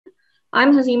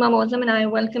I'm Hazima Mozam, and I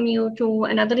welcome you to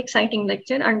another exciting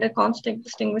lecture under Comsec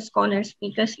Distinguished Scholar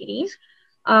Speaker Series.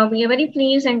 We are very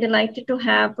pleased and delighted to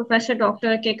have Professor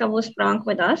Dr. Keykavous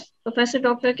with us. Professor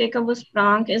Dr. Keykavous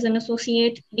is an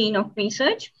Associate Dean of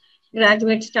Research,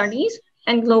 Graduate Studies,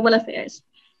 and Global Affairs.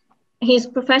 He's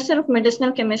Professor of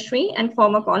Medicinal Chemistry and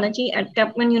Pharmacology at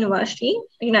Chapman University,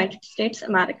 United States,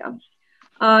 America.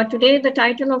 Today, the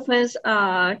title of his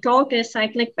talk is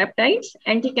Cyclic Peptides,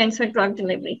 Anti-Cancer Drug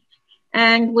Delivery.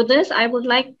 And with this, I would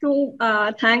like to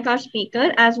thank our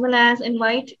speaker as well as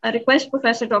request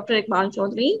Professor Dr. Iqbal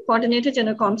Chaudhary, Coordinator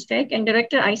General Comsec and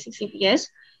Director ICCBS,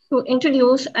 to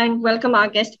introduce and welcome our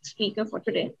guest speaker for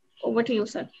today. Over to you,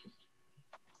 sir.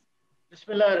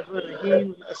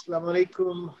 Bismillahirrahmanirrahim. Assalamu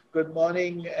alaikum. Good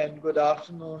morning and good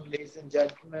afternoon, ladies and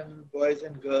gentlemen, boys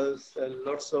and girls,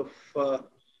 lots of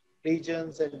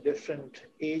regions and different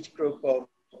age group of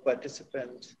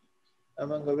participants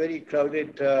among a very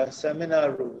crowded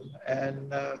seminar room.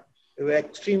 And we were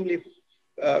extremely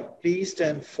pleased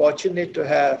and fortunate to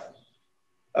have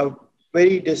a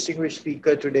very distinguished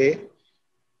speaker today.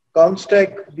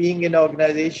 Comsec, being an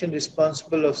organization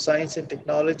responsible of science and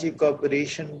technology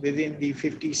cooperation within the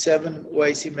 57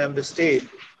 OIC member state,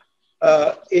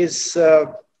 is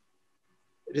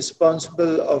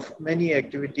responsible of many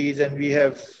activities, and we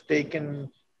have taken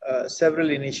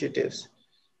several initiatives.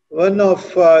 One of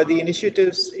the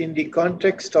initiatives in the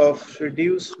context of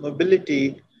reduced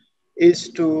mobility is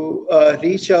to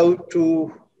reach out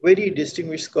to very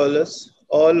distinguished scholars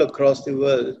all across the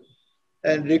world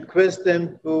and request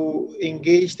them to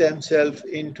engage themselves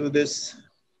into this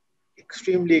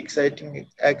extremely exciting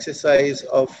exercise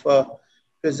of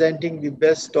presenting the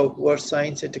best of what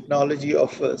science and technology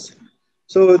offers.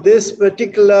 So this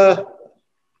particular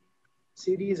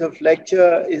series of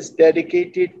lecture is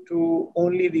dedicated to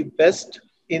only the best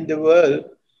in the world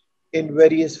in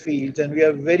various fields. And we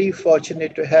are very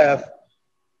fortunate to have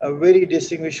a very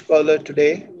distinguished scholar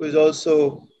today, who is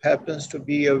also happens to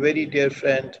be a very dear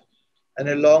friend and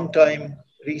a long-time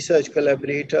research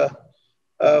collaborator.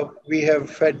 We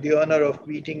have had the honor of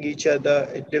meeting each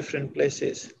other at different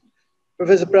places.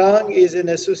 Professor Prang is an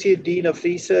Associate Dean of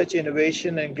Research,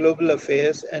 Innovation, and Global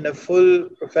Affairs and a full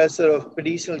Professor of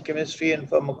Medicinal Chemistry and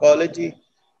Pharmacology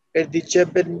at the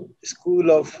Chapman School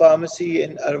of Pharmacy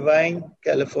in Irvine,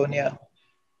 California.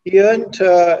 He earned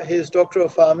his Doctor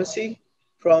of Pharmacy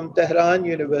from Tehran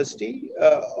University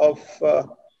of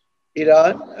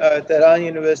Iran. Tehran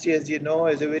University, as you know,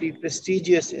 is a very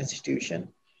prestigious institution.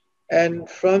 And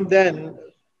from then,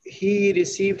 he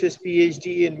received his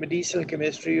PhD in medicinal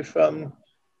chemistry from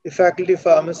the Faculty of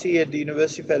Pharmacy at the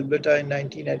University of Alberta in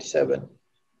 1997,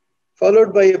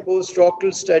 followed by a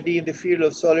postdoctoral study in the field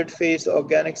of solid phase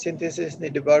organic synthesis in the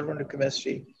Department of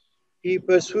Chemistry. He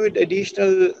pursued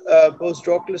additional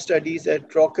postdoctoral studies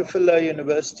at Rockefeller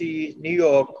University, New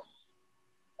York,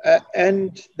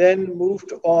 and then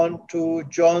moved on to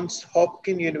Johns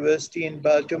Hopkins University in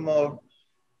Baltimore,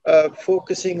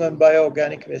 focusing on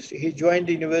bioorganic chemistry. He joined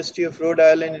the University of Rhode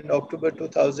Island in October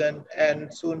 2000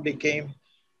 and soon became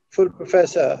full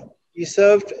professor. He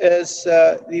served as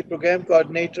the program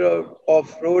coordinator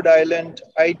of Rhode Island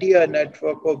IDEA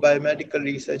Network of Biomedical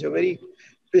Research, a very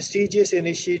prestigious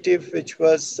initiative which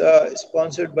was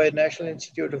sponsored by National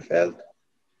Institute of Health.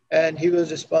 And he was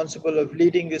responsible of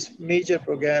leading this major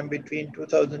program between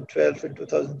 2012 and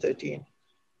 2013.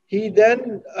 He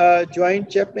then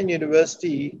joined Chapman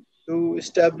University to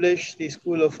establish the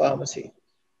School of Pharmacy.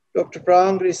 Dr.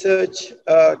 Prang's research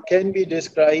can be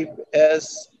described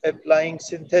as applying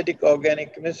synthetic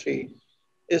organic chemistry,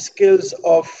 skills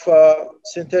of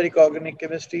synthetic organic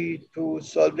chemistry to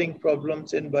solving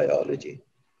problems in biology.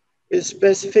 His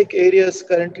specific areas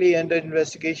currently under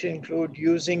investigation include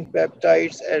using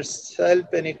peptides as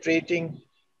cell-penetrating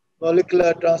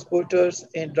molecular transporters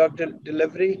in drug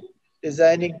delivery,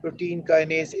 designing protein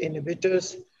kinase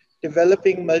inhibitors,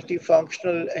 developing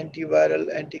multifunctional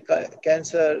antiviral,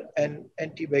 anti-cancer, and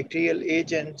antibacterial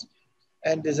agents,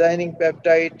 and designing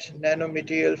peptide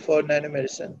nanomaterial for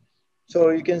nanomedicine. So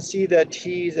you can see that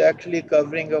he is actually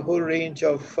covering a whole range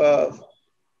of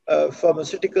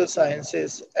pharmaceutical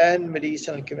sciences and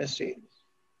medicinal chemistry.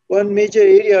 One major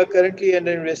area currently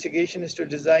under investigation is to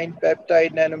design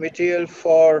peptide nanomaterial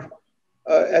for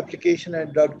application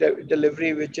and drug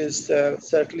delivery, which is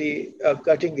certainly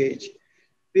cutting edge.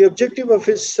 The objective of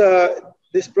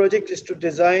this project is to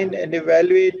design and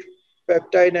evaluate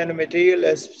peptide nanomaterial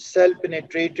as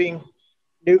cell-penetrating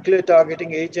nuclear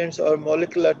targeting agents or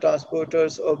molecular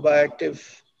transporters of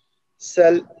bioactive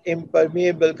cell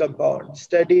impermeable compound.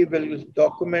 Study will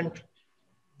document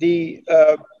the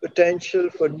potential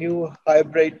for new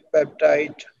hybrid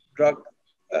peptide drug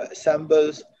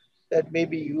samples that may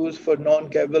be used for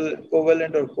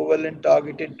non-covalent or covalent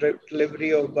targeted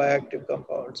delivery of bioactive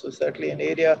compounds. So certainly an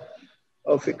area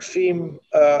of extreme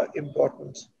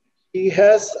importance. He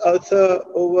has authored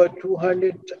over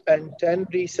 210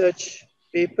 research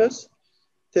papers,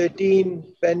 13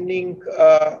 pending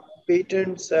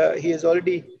patents. He has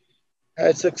already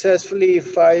has successfully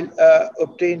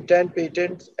obtained 10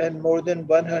 patents and more than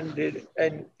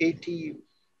 180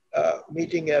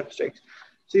 meeting abstracts.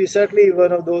 So he's certainly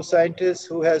one of those scientists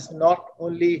who has not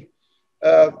only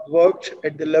worked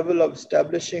at the level of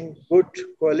establishing good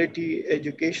quality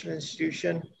education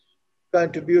institution,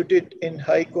 contributed in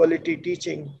high quality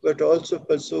teaching, but also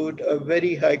pursued a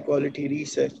very high quality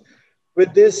research.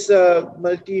 With this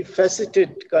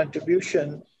multifaceted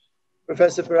contribution,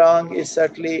 Professor Parang is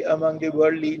certainly among the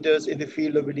world leaders in the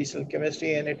field of medicinal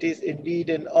chemistry, and it is indeed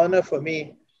an honor for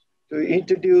me to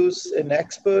introduce an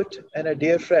expert and a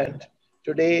dear friend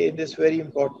today in this very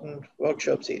important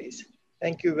workshop series.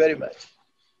 Thank you very much.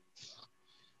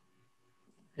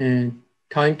 And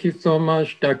thank you so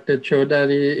much, Dr.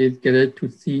 Chaudhary. It's great to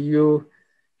see you.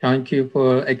 Thank you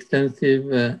for extensive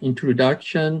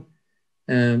introduction.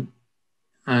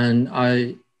 And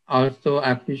I also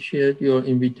appreciate your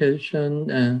invitation.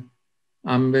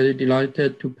 I'm very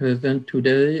delighted to present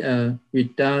today.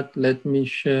 With that, let me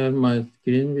share my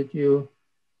screen with you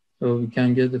so we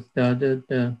can get started.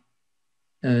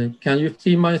 Can you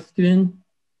see my screen?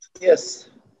 Yes.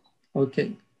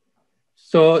 Okay.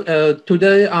 So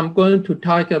today I'm going to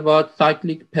talk about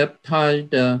cyclic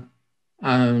peptide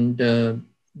and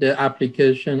the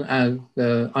application as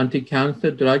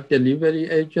anti-cancer drug delivery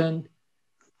agent.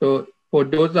 So for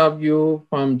those of you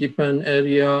from different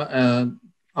area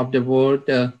of the world,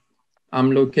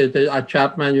 I'm located at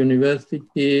Chapman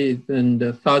University. It's in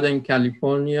the Southern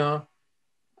California.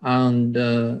 And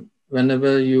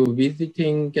whenever you're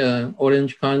visiting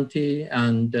Orange County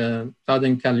and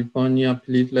Southern California,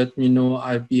 please let me know.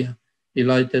 I'd be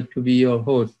delighted to be your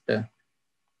host.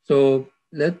 So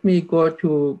let me go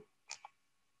to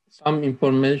some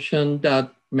information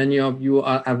that many of you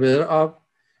are aware of.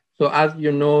 So as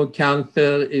you know,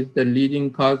 cancer is the leading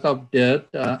cause of death.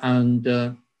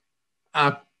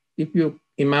 If you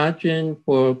imagine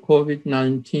for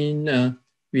COVID-19,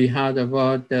 we had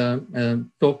about,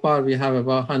 so far we have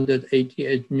about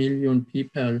 188 million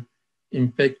people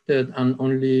infected and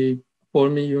only 4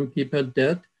 million people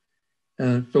dead.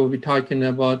 So we're talking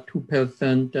about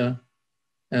 2%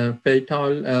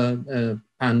 fatal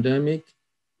pandemic.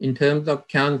 In terms of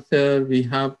cancer, we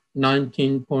have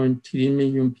 19.3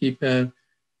 million people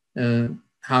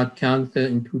had cancer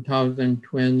in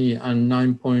 2020 and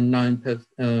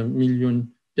 9.9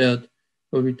 million dead.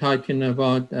 So we're talking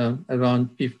about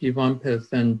around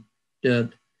 51%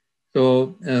 dead.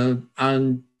 So,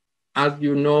 and as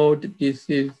you know, this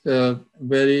is a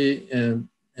very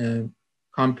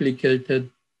complicated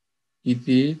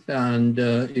disease and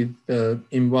it's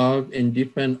involved in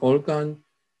different organs.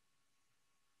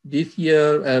 This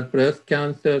year, breast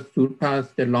cancer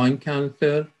surpassed the lung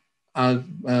cancer as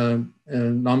a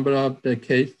number of the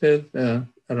cases,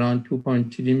 around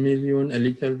 2.3 million, a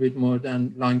little bit more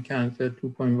than lung cancer,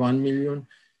 2.1 million.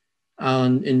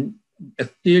 And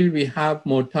still we have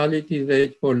mortality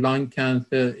rate for lung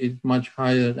cancer is much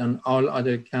higher than all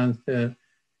other cancer.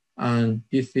 And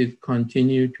this is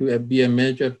continue to be a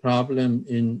major problem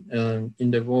in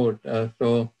the world.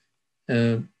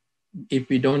 If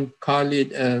we don't call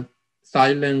it a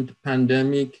silent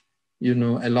pandemic, you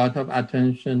know, a lot of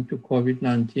attention to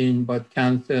COVID-19, but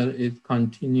cancer is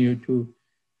continue to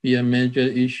be a major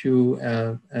issue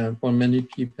for many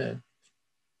people.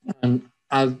 And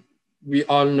as we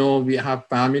all know, we have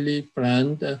family,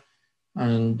 friends,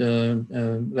 and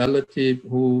relatives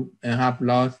who have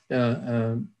lost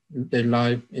their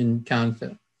life in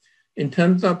cancer. In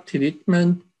terms of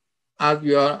treatment, as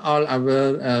you are all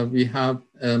aware, we have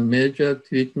a major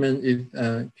treatment is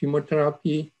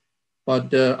chemotherapy,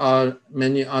 but there are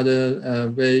many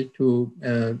other ways to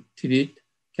treat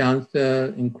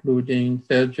cancer, including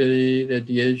surgery,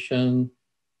 radiation,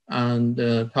 and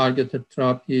targeted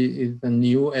therapy is a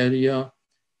new area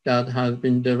that has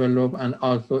been developed, and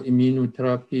also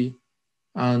immunotherapy.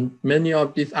 And many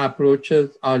of these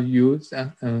approaches are used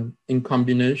in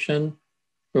combination.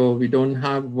 So we don't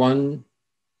have one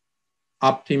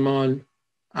optimal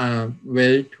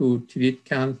way to treat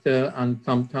cancer, and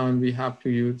sometimes we have to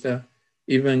use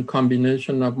even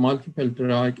combination of multiple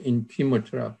drugs in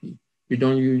chemotherapy. We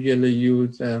don't usually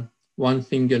use one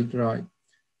single drug,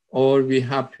 or we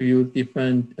have to use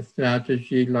different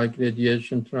strategies like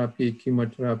radiation therapy,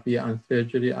 chemotherapy, and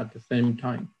surgery at the same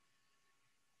time.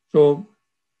 So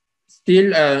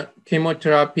Still,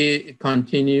 chemotherapy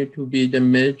continue to be the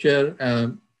major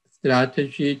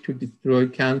strategy to destroy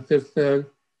cancer cells.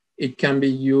 It can be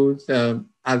used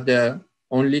as the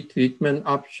only treatment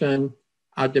option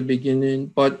at the beginning,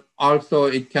 but also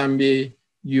it can be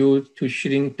used to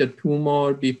shrink the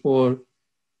tumor before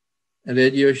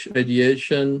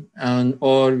radiation,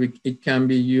 or it can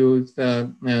be used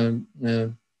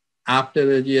after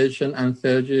radiation and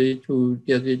surgery to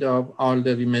get rid of all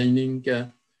the remaining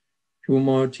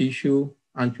tumor tissue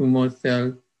and tumor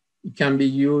cells. It can be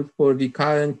used for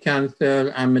recurrent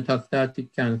cancer and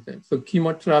metastatic cancer. So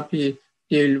chemotherapy is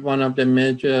still one of the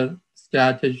major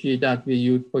strategies that we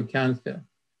use for cancer.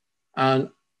 And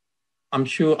I'm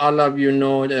sure all of you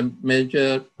know the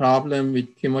major problem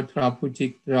with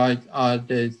chemotherapeutic drugs are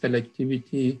the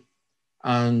selectivity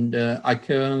and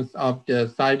occurrence of the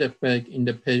side effect in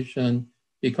the patient,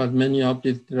 because many of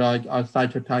these drugs are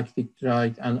cytotoxic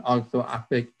drugs and also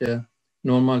affect the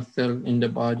normal cells in the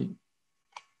body.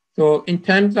 So in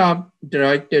terms of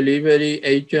drug delivery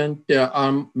agent, there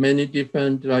are many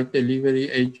different drug delivery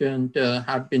agents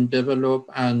have been developed,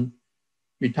 and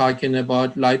we're talking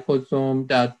about liposome,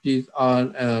 that these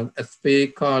are a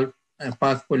spherical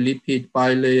phospholipid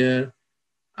bilayer,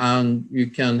 and you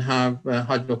can have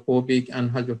hydrophobic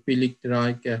and hydrophilic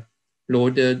drug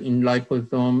loaded in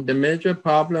liposome. The major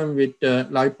problem with the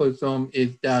liposome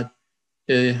is that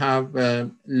they have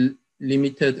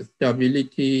limited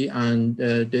stability and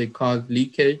they cause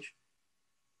leakage.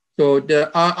 So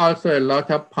there are also a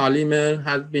lot of polymer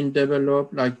has been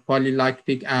developed, like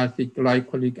polylactic acid,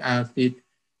 glycolic acid.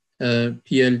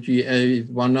 PLGA is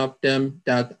one of them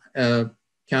that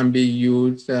can be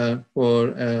used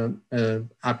for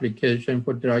application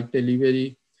for drug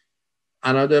delivery.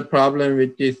 Another problem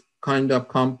with this kind of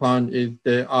compound is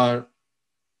they are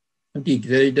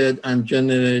degraded and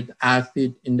generate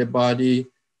acid in the body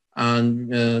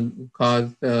and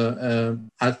cause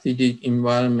acidic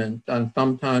environment. And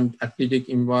sometimes acidic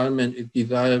environment is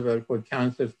desirable for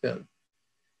cancer cells.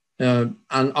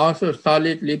 And also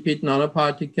solid lipid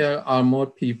nanoparticles are more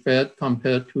preferred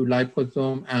compared to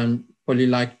liposome and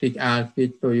polylactic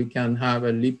acid. So you can have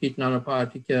a lipid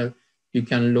nanoparticle, you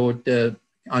can load the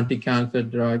anti-cancer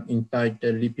drug inside the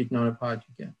lipid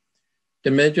nanoparticle.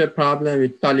 The major problem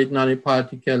with solid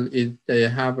nanoparticle is they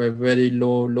have a very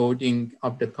low loading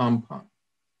of the compound.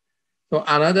 So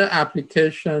another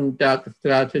application, that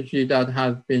strategy that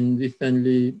has been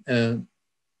recently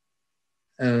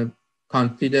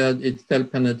considered is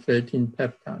cell-penetrating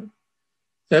peptides.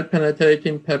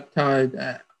 Cell-penetrating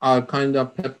peptides are kind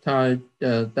of peptides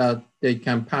that they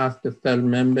can pass the cell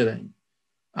membrane.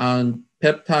 And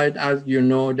peptide, as you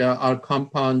know, there are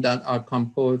compounds that are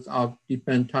composed of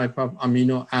different types of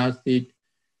amino acid.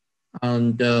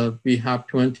 And we have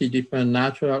 20 different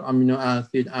natural amino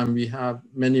acids, and we have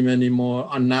many, many more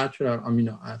unnatural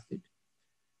amino acids.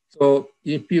 So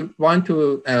if you want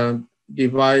to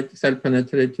divide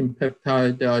cell-penetrating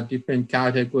peptide, there are different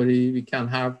categories. We can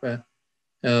have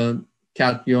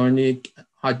cationic,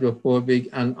 hydrophobic,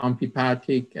 and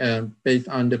amphipathic based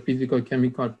on the physical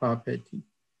chemical property.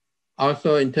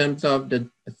 Also, in terms of the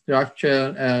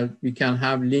structure, we can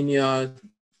have linear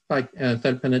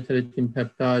cell-penetrating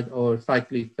peptide or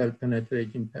cyclic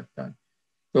cell-penetrating peptide.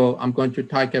 So I'm going to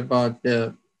talk about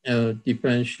the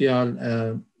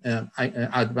differential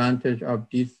advantage of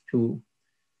these two.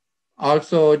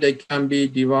 Also, they can be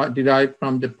derived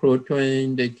from the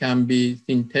protein, they can be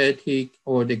synthetic,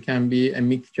 or they can be a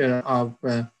mixture of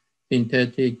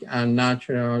synthetic and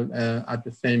natural at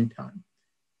the same time.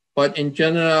 But in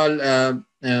general,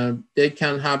 they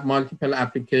can have multiple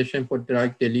applications for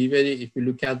drug delivery. If you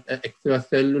look at the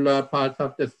extracellular parts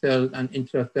of the cells and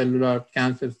intracellular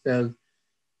cancer cells,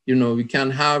 you know, we can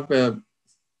have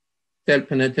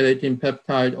cell-penetrating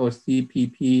peptide or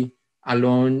CPP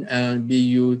alone and be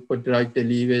used for drug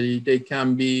delivery. They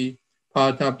can be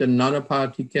part of the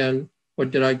nanoparticle for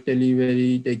drug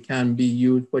delivery. They can be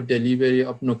used for delivery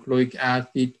of nucleic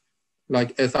acid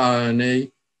like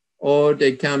siRNA, or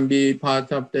they can be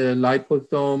part of the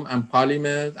liposome and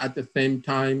polymers at the same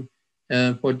time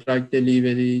for drug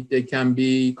delivery. They can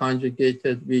be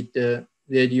conjugated with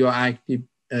radioactive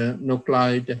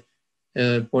nuclide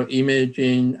for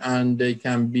imaging, and they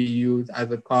can be used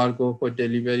as a cargo for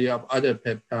delivery of other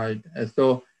peptides.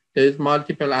 So there is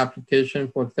multiple applications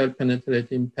for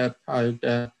cell-penetrating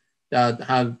peptide that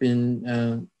have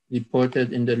been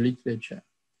reported in the literature.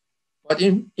 But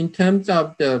in terms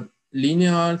of the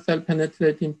linear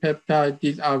cell-penetrating peptide,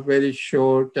 these are very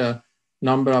short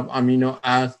number of amino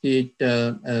acids.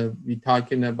 We're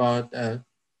talking about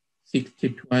 6 to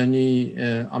 20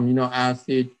 amino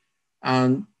acids.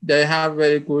 And they have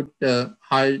very good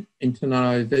high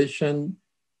internalization,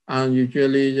 and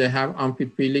usually they have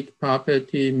amphiphilic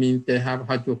property, means they have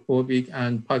hydrophobic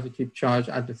and positive charge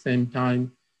at the same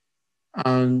time.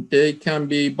 And they can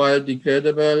be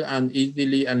biodegradable and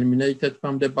easily eliminated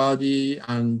from the body.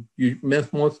 And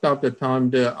most of the time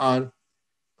they are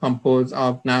composed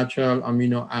of natural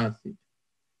amino acid.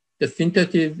 The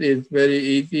synthesis is very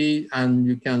easy, and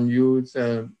you can use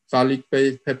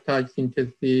solid-phase peptide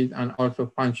synthesis and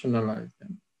also functionalize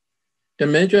them. The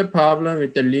major problem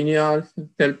with the linear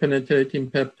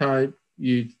cell-penetrating peptide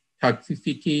is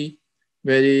toxicity,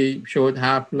 very short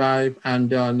half-life, and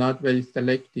they are not very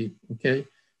selective, okay?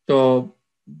 So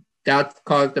that's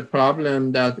caused the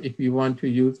problem that if you want to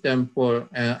use them for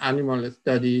animal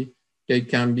study, they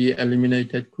can be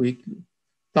eliminated quickly.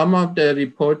 Some of the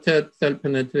reported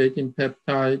cell-penetrating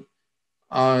peptides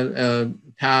are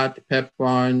TAT,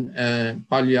 PEP1,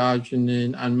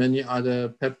 polyarginine, and many other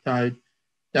peptides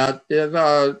that these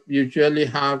are usually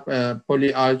have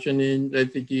polyarginine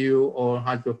residue or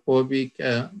hydrophobic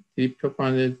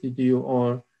tryptophan residue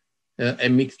or a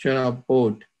mixture of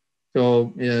both.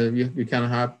 So you can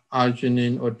have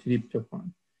arginine or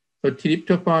tryptophan. So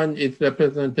tryptophan is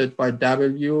represented by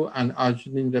W and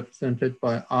arginine represented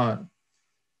by R.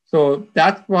 So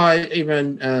that's why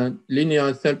even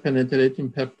linear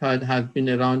cell-penetrating peptide has been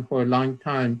around for a long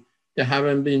time. They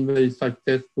haven't been very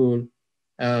successful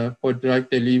for drug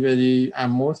delivery,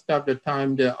 and most of the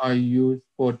time they are used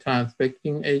for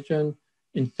transfecting agent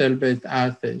in cell-based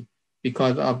assay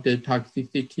because of the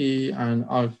toxicity and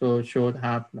also short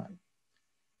half-life.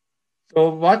 So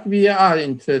what we are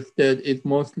interested is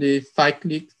mostly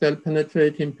cyclic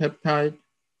cell-penetrating peptide.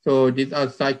 So these are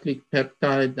cyclic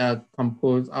peptides that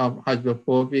compose of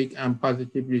hydrophobic and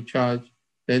positively charged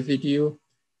residue.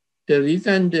 The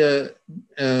reason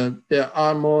they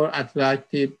are more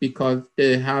attractive because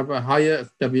they have a higher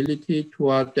stability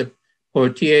toward the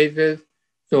proteases,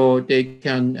 so they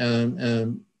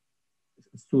can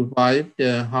survive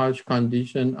the harsh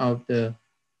condition of the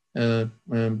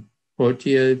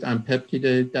protease and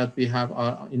peptides that we have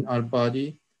in our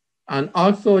body. And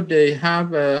also they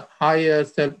have a higher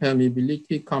cell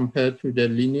permeability compared to the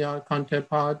linear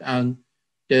counterpart, and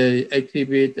they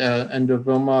exhibit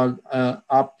endosomal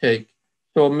uptake.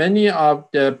 So many of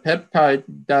the peptides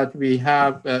that we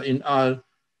have in our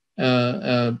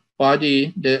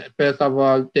body, first of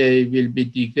all, they will be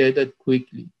degraded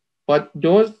quickly. But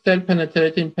those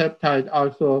cell-penetrating peptides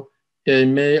also, they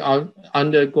may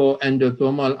undergo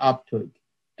endosomal uptake.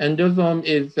 Endosome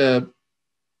is a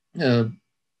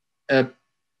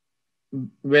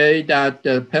way that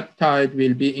the peptide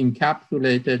will be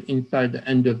encapsulated inside the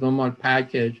endosomal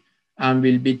package and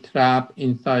will be trapped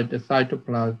inside the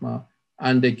cytoplasma,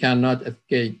 and they cannot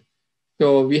escape.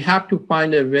 So we have to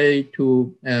find a way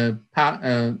to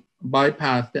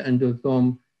bypass the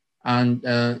endosome and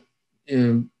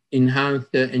enhance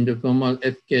the endosomal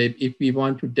escape if we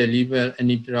want to deliver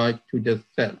any drug to the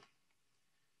cell.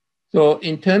 So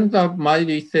in terms of my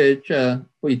research,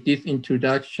 with this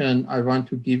introduction, I want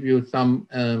to give you some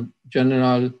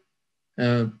general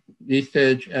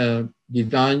research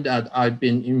design that I've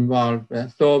been involved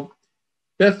with. So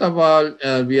first of all,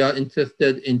 we are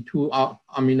interested in two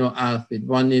amino acids.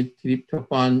 One is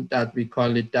tryptophan, that we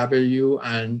call it W,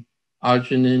 and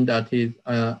arginine, that is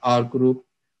R group.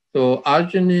 So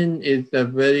arginine is a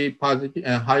very positive,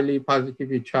 highly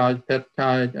positively charged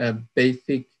peptide, a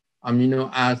basic amino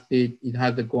acid. It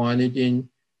has a guanidine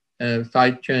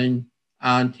side chain,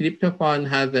 and tryptophan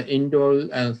has an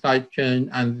indole side chain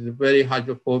and is a very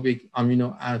hydrophobic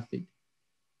amino acid.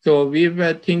 So we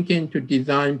were thinking to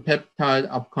design peptide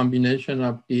of combination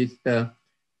of these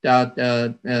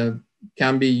that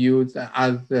can be used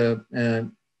as a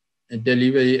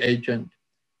delivery agent.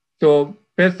 So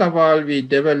first of all, we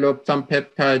developed some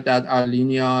peptides that are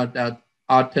linear, that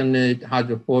alternate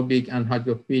hydrophobic and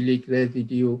hydrophilic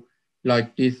residue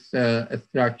like this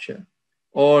structure.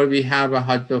 Or we have a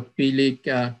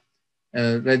hydrophilic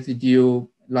residue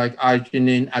like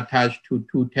arginine attached to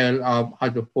two tail of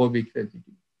hydrophobic residue.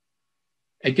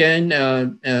 Again,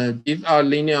 these are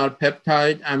linear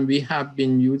peptides, and we have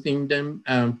been using them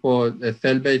for the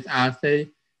cell-based assay.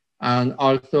 And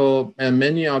also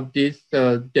many of these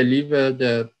deliver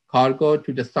the cargo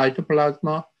to the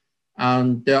cytoplasma,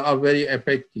 and they are very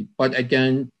effective. But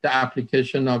again, the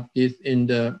application of this in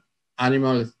the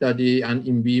animal study and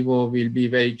in vivo will be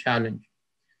very challenging.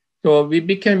 So we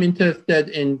became interested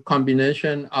in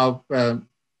combination of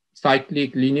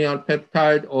cyclic linear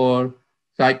peptide or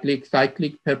cyclic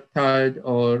peptide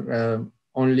or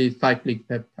only cyclic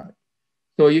peptide.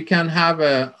 So you can have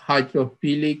a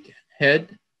hydrophilic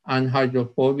head and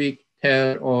hydrophobic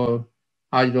tail, or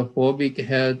hydrophobic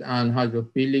head and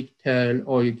hydrophilic tail,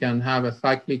 or you can have a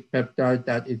cyclic peptide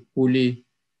that is fully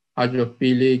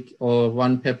hydrophilic, or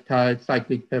one peptide,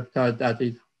 cyclic peptide that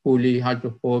is fully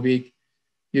hydrophobic.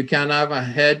 You can have a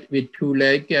head with two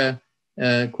legs,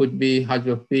 could be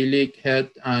hydrophilic head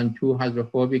and two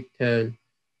hydrophobic tail.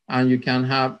 And you can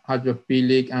have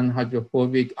hydrophilic and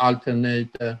hydrophobic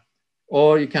alternate,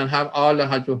 or you can have all the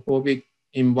hydrophobic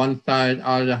in one side,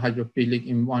 all the hydrophilic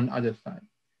in one other side.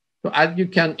 So as you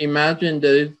can imagine,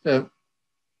 there is a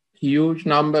huge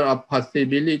number of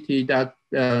possibilities that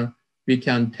we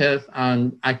can test,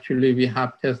 and actually we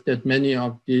have tested many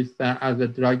of these as a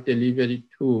drug delivery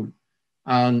tool.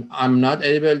 And I'm not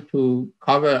able to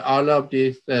cover all of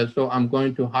this, so I'm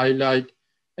going to highlight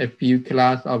a few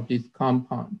class of this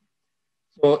compound.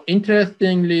 So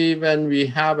interestingly, when we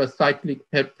have a cyclic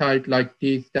peptide like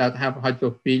this that have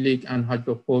hydrophilic and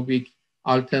hydrophobic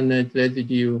alternate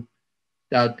residue,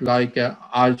 that like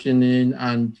arginine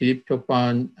and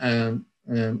tryptophan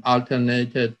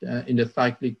alternated in the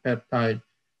cyclic peptide,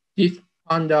 this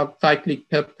kind of cyclic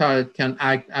peptide can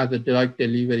act as a drug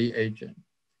delivery agent.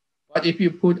 But if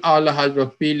you put all the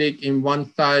hydrophilic in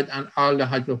one side and all the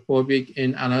hydrophobic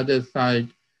in another side,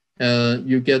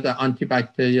 you get an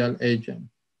antibacterial agent.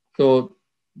 So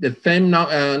the same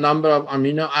number of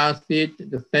amino acid,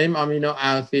 the same amino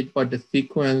acid, but the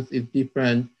sequence is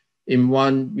different. In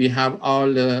one, we have all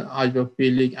the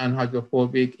hydrophilic and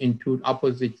hydrophobic in two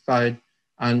opposite sides,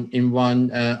 and in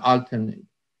one alternate.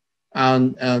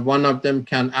 And one of them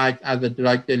can act as a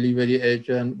drug delivery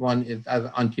agent, one is as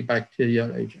an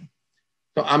antibacterial agent.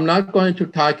 So I'm not going to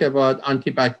talk about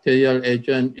antibacterial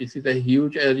agent. This is a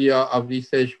huge area of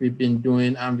research we've been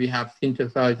doing, and we have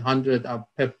synthesized hundreds of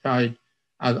peptides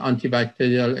as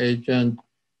antibacterial agent.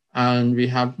 And we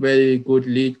have very good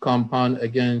lead compound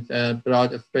against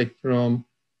broad spectrum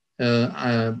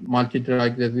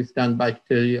multi-drug resistant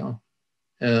bacteria.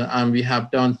 And we have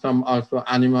done some also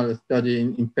animal study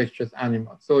in infectious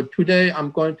animals. So today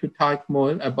I'm going to talk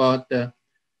more about the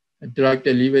drug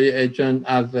delivery agent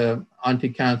as an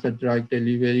anti-cancer drug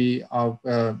delivery of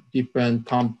different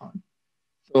compounds.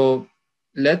 So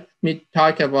let me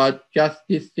talk about just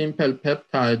this simple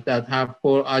peptide that have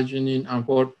 4 arginine and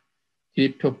 4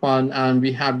 tryptophan, and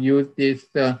we have used this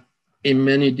in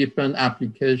many different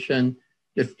applications.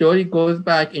 The story goes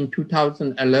back in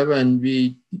 2011,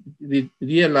 we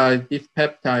realized this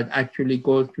peptide actually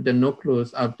goes to the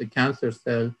nucleus of the cancer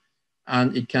cell,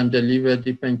 and it can deliver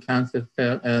different cancer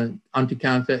cell,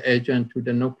 anti-cancer agent to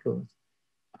the nucleus.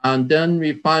 And then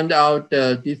we find out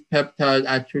this peptide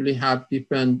actually have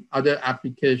different other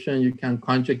applications. You can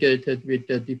conjugate it with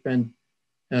the different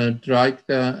drugs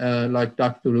like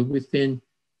doxorubicin.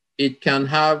 It can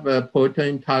have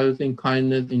protein tyrosine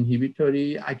kinase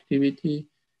inhibitory activity.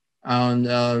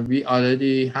 And we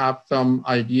already have some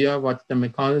idea what's the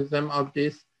mechanism of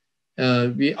this.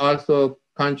 We also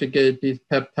conjugate this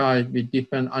peptide with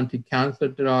different anti-cancer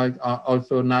drugs,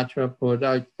 also natural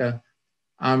products.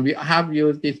 And we have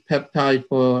used this peptide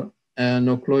for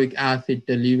nucleic acid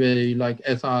delivery like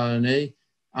siRNA.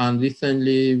 And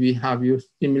recently we have used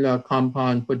similar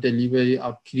compound for delivery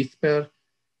of CRISPR.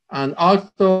 And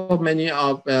also many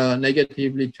of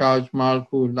negatively charged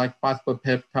molecules like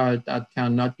phosphopeptide that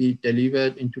cannot be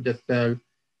delivered into the cell.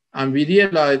 And we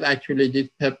realized actually this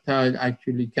peptide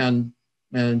actually can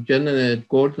generate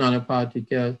gold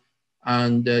nanoparticles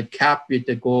and cap with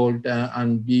the gold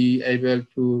and be able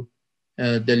to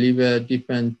deliver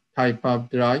different type of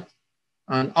drugs.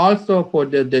 And also for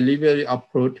the delivery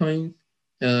of proteins,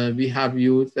 we have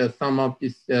used some of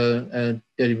this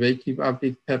derivative of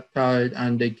this peptide,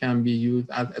 and they can be used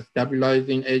as a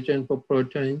stabilizing agent for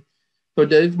protein. So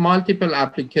there is multiple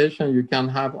applications you can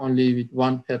have only with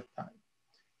one peptide.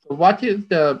 So what is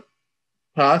the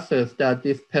process that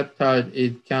this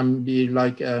peptide can be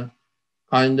like a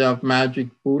kind of magic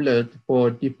bullet for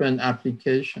different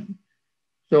applications?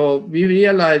 So we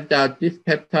realized that this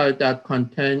peptide that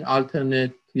contains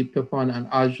alternate tryptophan and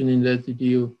arginine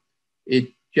residue, it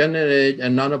generates a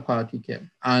nanoparticle.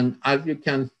 And as you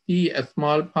can see, a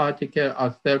small particle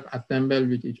are self-assembled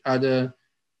with each other,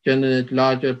 generate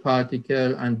larger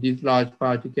particle, and these large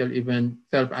particles even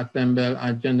self-assemble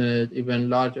and generate even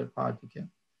larger particle.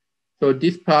 So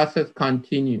this process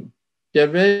continues. The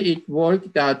way it works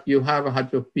that you have a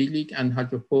hydrophilic and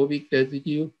hydrophobic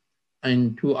residue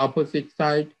in two opposite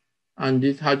sides, and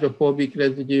these hydrophobic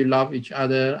residue love each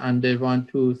other and they want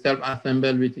to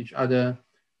self-assemble with each other.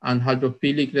 And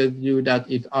hydrophilic residue, that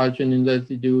is arginine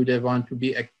residue, they want to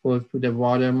be exposed to the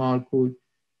water molecule.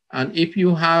 And if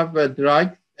you have a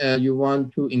drug you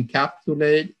want to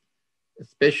encapsulate,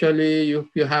 especially if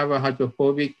you have a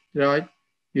hydrophobic drug,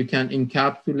 you can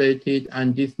encapsulate it,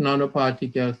 and this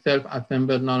nanoparticle,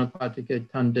 self-assembled nanoparticle,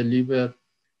 can deliver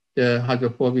the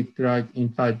hydrophobic drug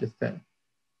inside the cell.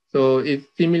 So it's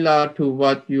similar to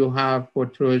what you have for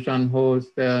Trojan horse,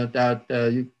 that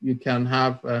you can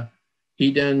have a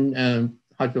hidden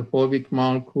hydrophobic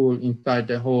molecule inside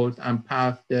the host and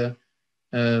pass the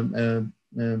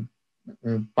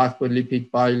phospholipid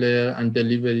bilayer and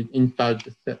deliver it inside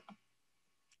the cell.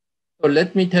 So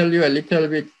let me tell you a little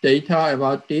bit data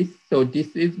about this. So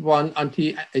this is one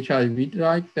anti-HIV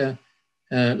drug,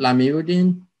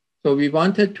 lamivudine. So we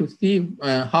wanted to see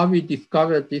how we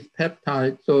discovered this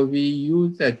peptide. So we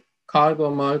use a cargo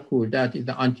molecule that is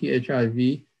the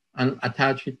anti-HIV and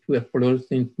attach it to a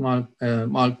fluorescence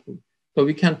molecule. So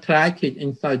we can track it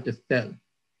inside the cell.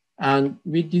 And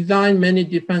we designed many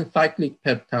different cyclic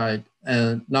peptides,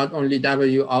 not only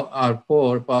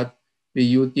WR4, but we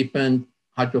use different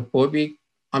hydrophobic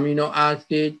amino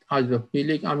acid,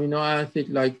 hydrophilic amino acid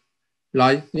like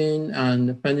lysine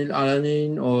and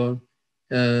phenylalanine, or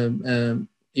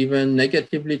even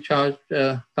negatively charged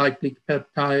cyclic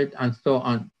peptide, and so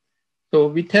on. So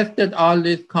we tested all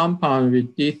these compounds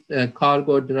with these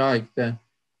cargo drugs,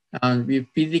 and we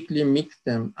physically mixed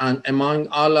them. And among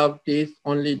all of these,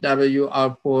 only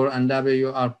WR4 and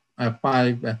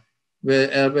WR5 were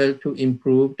able to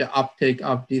improve the uptake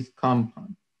of this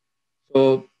compound.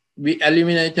 So we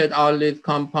eliminated all these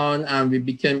compounds, and we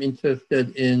became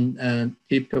interested in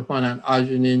tryptophan and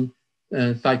arginine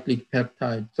cyclic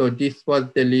peptide. So this was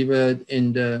delivered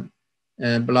in the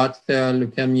blood cell,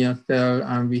 leukemia cell,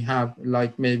 and we have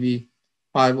like maybe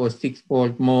 5 or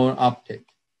 6-fold more uptake.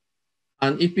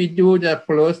 And if we do the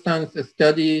fluorescence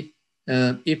study,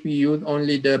 if we use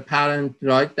only the parent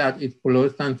drug that is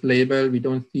fluorescence labeled, we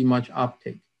don't see much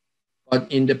uptake.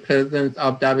 But in the presence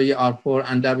of WR4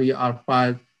 and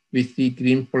WR5, we see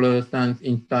green fluorescence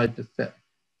inside the cell.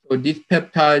 So these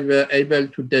peptides were able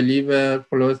to deliver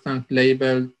fluorescence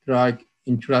labeled drug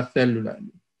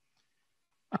intracellularly.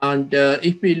 And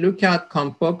if we look at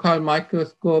confocal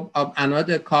microscope of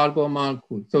another cargo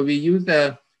molecule, so we use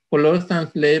a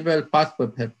fluorescence labeled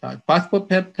phosphopeptide.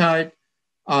 Phosphopeptides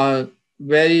are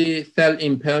very cell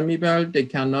impermeable. They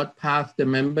cannot pass the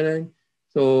membrane.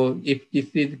 So if this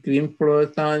is green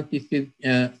fluorescence, this is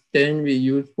stain we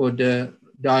use for the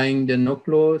dyeing the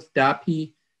nucleus,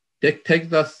 DAPI. The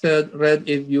Texas red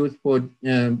is used for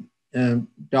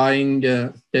dyeing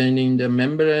staining the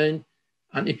membrane.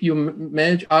 And if you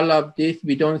merge all of this,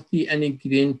 we don't see any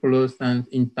green fluorescence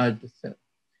inside the cell.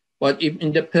 But if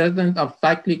in the presence of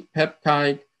cyclic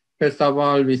peptide, first of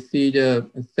all, we see the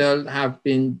cells have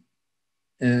been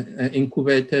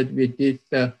incubated with this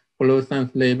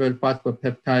fluorescence labeled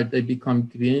phosphopeptide, they become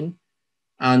green.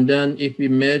 And then if we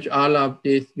merge all of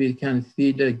this, we can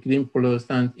see the green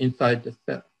fluorescence inside the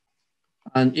cell.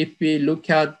 And if we look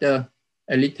at a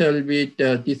little bit,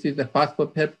 this is a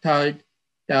phosphopeptide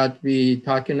that we're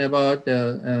talking about,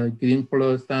 the green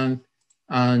fluorescence.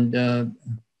 And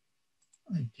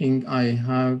I think I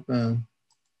have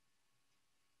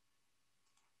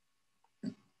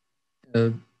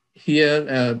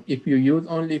here, if you use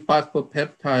only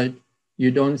phosphopeptide,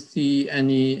 you don't see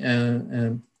any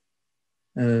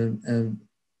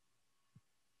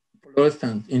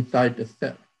fluorescence inside the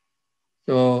cell.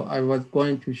 So I was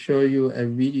going to show you a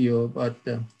video, but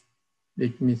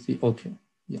let me see. Okay,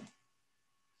 yeah.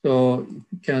 So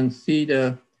you can see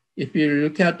if you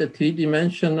look at the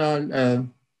three-dimensional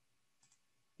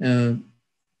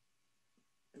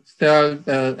cell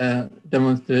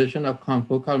demonstration of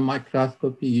confocal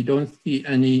microscopy, you don't see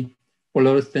any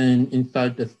fluorescence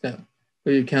inside the cell. So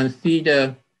you can see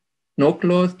the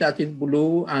nucleus that is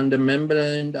blue and the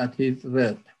membrane that is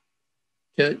red.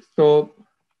 Okay, so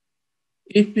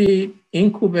if we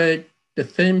incubate the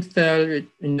same cell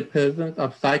in the presence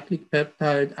of cyclic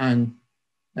peptide and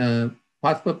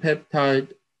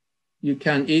phosphopeptide, you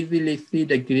can easily see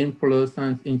the green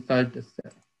fluorescence inside the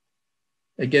cell.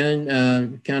 Again,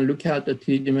 you can look at the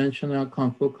three-dimensional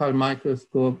confocal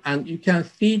microscope, and you can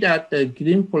see that the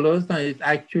green fluorescence is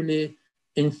actually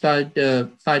inside the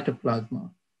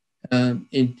cytoplasm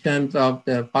in terms of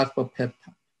the phosphopeptide.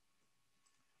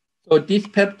 So this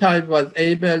peptide was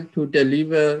able to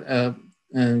deliver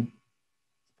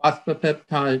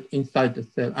phosphopeptide inside the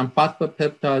cell. And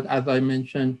phosphopeptides, as I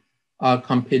mentioned, are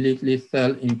completely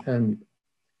cell impermeable.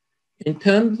 In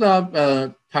terms of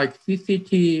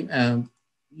toxicity,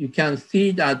 you can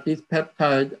see that these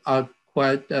peptides are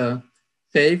quite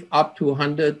safe, up to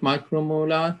 100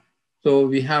 micromolar. So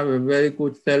we have a very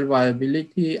good cell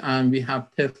viability, and we have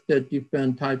tested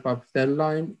different type of cell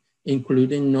line,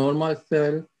 including normal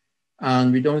cell.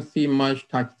 and we don't see much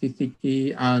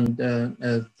toxicity, and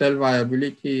cell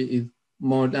viability is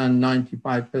more than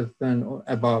 95% or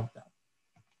above that.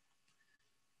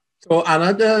 So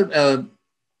another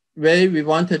way we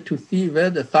wanted to see where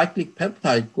the cyclic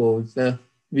peptide goes,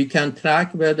 we can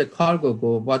track where the cargo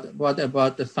goes. What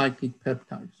about the cyclic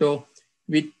peptide? So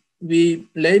we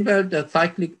labeled the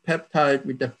cyclic peptide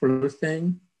with the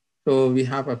fluorescein. So we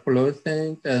have a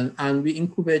fluorescein, and we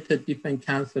incubated different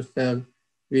cancer cells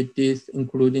with this,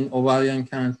 including ovarian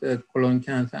cancer, colon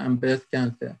cancer, and breast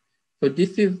cancer. So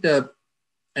this is the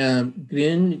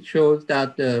green shows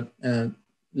that the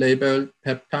labeled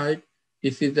peptide.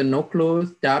 This is the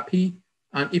nucleus, DAPI,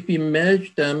 and if we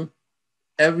merge them,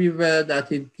 everywhere that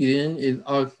is green is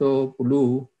also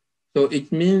blue. So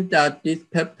it means that this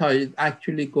peptide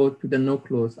actually goes to the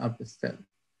nucleus of the cell.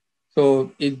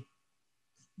 So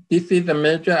this is a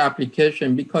major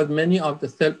application because many of the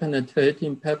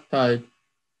cell-penetrating peptides,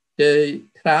 they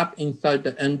trap inside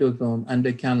the endosome and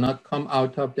they cannot come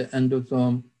out of the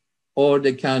endosome, or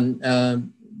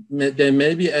they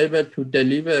may be able to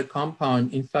deliver a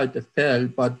compound inside the cell,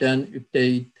 but then if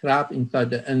they trap inside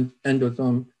the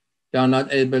endosome, they are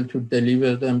not able to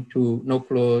deliver them to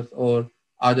nucleus or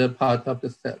other parts of the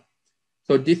cell.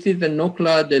 So this is a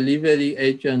nuclear delivery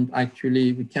agent.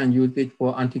 Actually, we can use it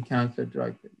for anti-cancer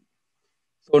drug delivery.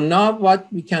 So now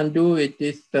what we can do with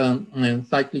this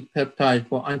cyclic peptide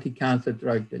for anti-cancer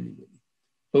drug delivery.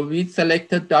 So we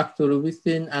selected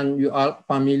doxorubicin, and you are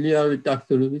familiar with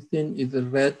doxorubicin. It's a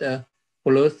red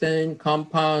fluorescein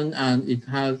compound, and it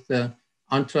has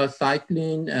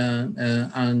anthracycline,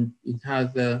 and it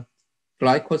has a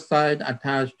glycoside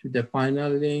attached to the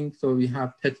final link. So we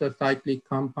have tetracyclic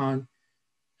compound.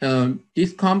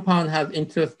 This compound has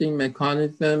interesting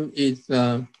mechanism.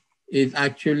 Is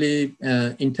actually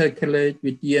intercalate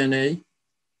with DNA.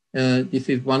 This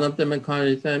is one of the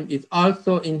mechanisms. It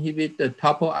also inhibits the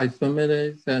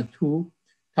topoisomerase 2.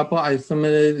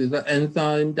 Topoisomerase is an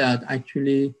enzyme that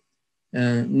actually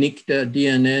nick the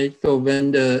DNA. So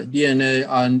when the DNA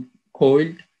are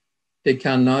coiled, they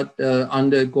cannot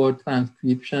undergo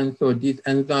transcription. So this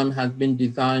enzyme has been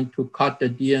designed to cut the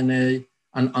DNA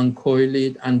and uncoil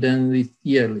it and then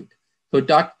reseal it. So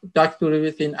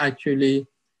doxorubicin actually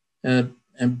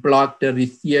block the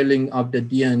resealing of the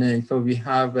DNA. So we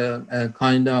have a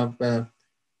kind of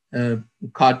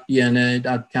cut DNA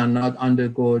that cannot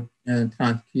undergo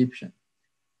transcription.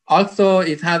 Also,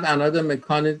 it has another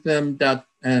mechanism that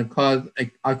causes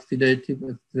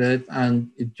oxidative stress, and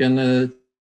it generates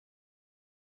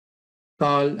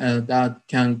that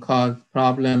can cause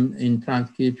problem in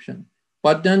transcription.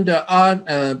 But then there are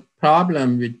a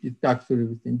problem with this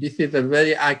doxorubicin. This is a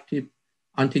very active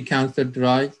anti-cancer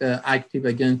drug, active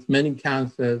against many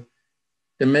cancers.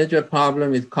 The major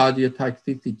problem is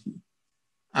cardiotoxicity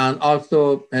and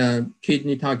also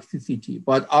kidney toxicity.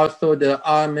 But also there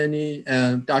are many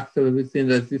doxorubicin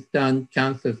resistant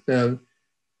cancer cells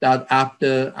that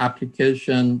after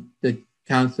application, the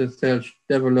cancer cells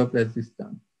develop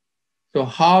resistance. So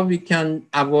how we can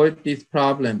avoid this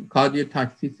problem,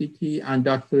 cardiotoxicity and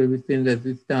doxorubicin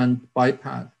resistant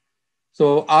bypass?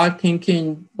 So our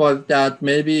thinking was that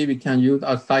maybe we can use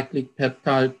a cyclic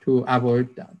peptide to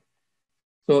avoid that.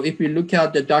 So if we look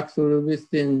at the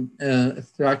doxorubicin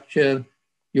structure,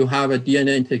 you have a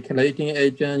DNA intercalating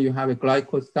agent, you have a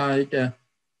glycoside,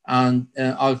 and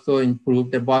also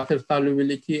improve the water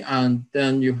solubility, and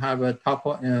then you have a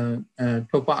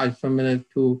topoisomerase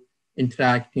 2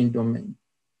 interacting domain.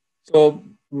 So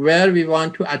where we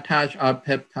want to attach our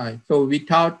peptide. So we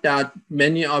thought that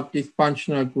many of these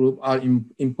functional groups are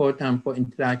important for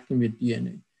interacting with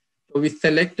DNA. So we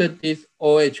selected this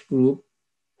OH group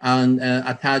and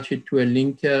attach it to a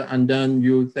linker and then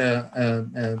use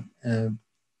a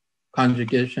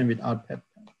conjugation with our peptide.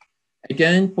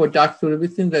 Again, for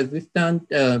doxorubicin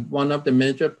resistant, one of the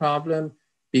major problems,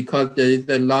 because there is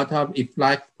a lot of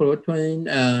efflux protein,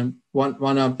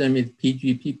 one of them is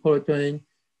PGP protein.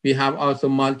 We have also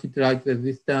multi-drug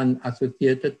resistant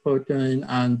associated protein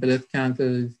and breast cancer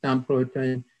resistant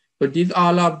protein. So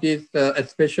all of these,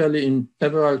 especially in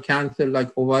several cancers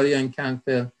like ovarian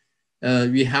cancer,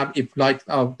 we have efflux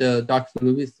of the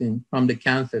doxorubicin from the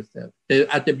cancer cells.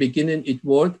 At the beginning it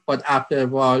worked, but after a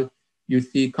while you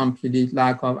see complete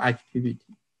lack of activity.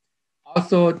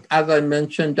 Also, as I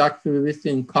mentioned,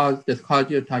 doxorubicin causes the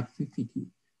cardiotoxicity.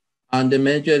 And the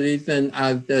major reason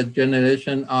is the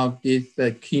generation of this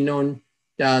quinone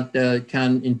that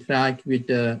can interact with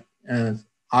the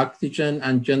oxygen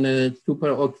and generate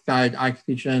superoxide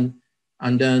oxygen,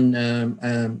 and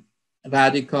then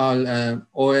radical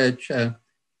OH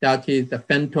that is the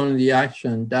Fenton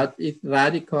reaction. That is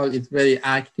radical, is very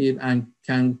active and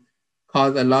can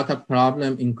cause a lot of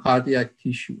problem in cardiac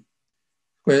tissue.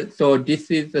 So this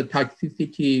is a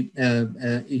toxicity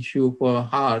issue for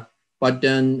heart, but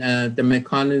then the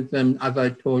mechanism, as I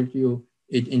told you,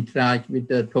 it interacts with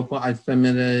the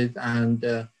topoisomerase and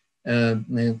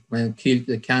kills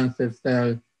the cancer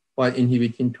cell by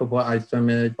inhibiting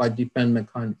topoisomerase by different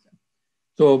mechanisms.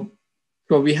 So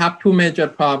we have two major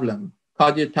problems,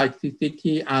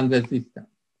 cardiotoxicity and resistance.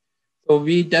 So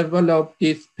we developed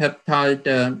this peptide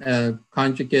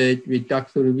conjugate with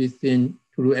doxorubicin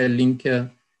through a linker,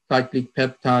 cyclic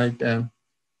peptide,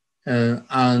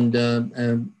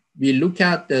 and we look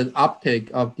at the uptake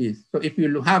of this. So if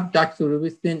you have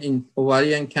doxorubicin in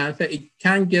ovarian cancer, it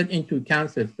can get into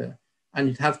cancer cell, and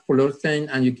it has fluorescein,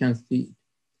 and you can see it.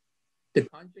 The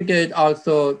conjugate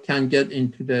also can get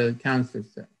into the cancer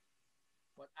cell.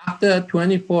 But after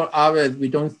 24 hours, we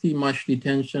don't see much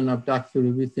retention of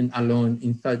doxorubicin alone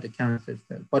inside the cancer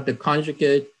cell, but the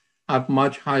conjugate have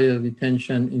much higher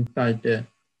retention inside the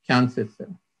cancer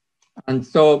cell. And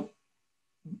so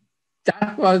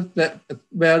that was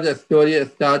where the story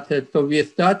started. So we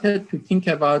started to think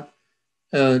about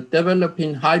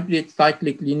developing hybrid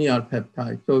cyclic linear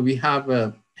peptide. So we have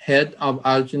a head of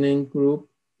arginine group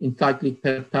in cyclic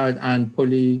peptide and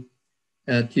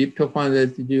polytryptophan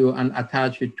residue and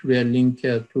attach it to a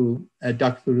linker to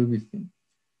doxorubicin.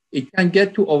 It can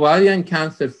get to ovarian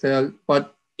cancer cell,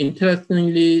 but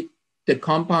interestingly, the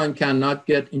compound cannot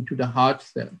get into the heart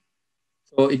cell.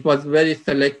 So it was very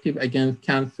selective against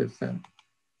cancer cell.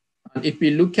 And if we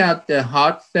look at the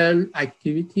heart cell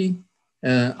activity,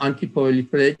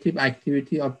 antiproliferative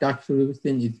activity of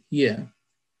doxorubicin is here.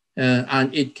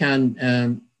 And it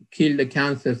can kill the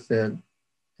cancer cell.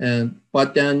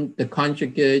 But then the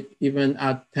conjugate, even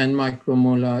at 10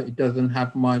 micromolar, it doesn't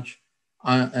have much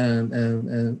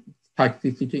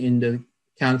toxicity in the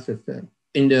cancer cell,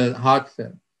 in the heart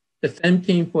cell. The same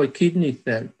thing for kidney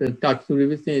cell. The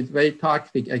doxorubicin is very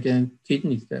toxic against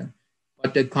kidney cell,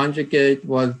 but the conjugate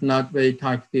was not very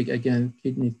toxic against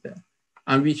kidney cell.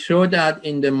 And we show that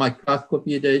in the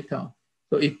microscopy data.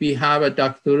 So if we have a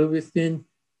doxorubicin,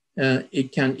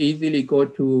 it can easily go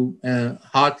to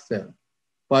heart cell.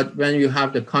 But when you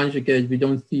have the conjugate, we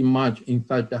don't see much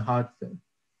inside the heart cell.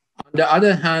 On the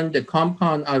other hand, the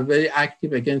compounds are very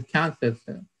active against cancer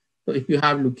cells. So if you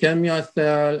have leukemia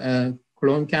cell,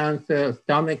 colon cancer,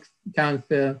 stomach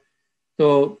cancer.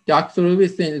 So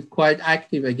doxorubicin is quite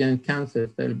active against cancer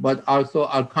cell, but also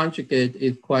our conjugate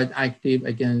is quite active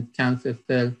against cancer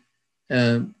cell,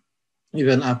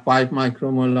 even at 5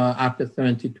 micromolar after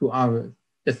 72 hours.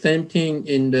 The same thing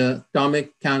in the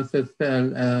stomach cancer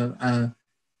cell.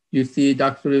 You see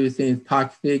doxorubicin is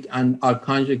toxic and our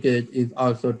conjugate is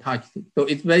also toxic. So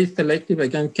it's very selective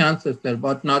against cancer cell,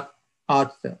 but not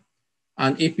heart cell.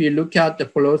 And if you look at the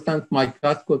fluorescence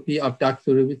microscopy of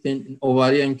doxorubicin in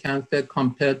ovarian cancer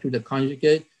compared to the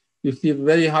conjugate, you see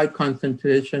very high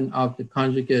concentration of the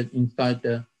conjugate inside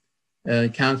the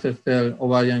cancer cell,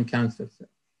 ovarian cancer cell.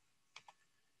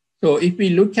 So if we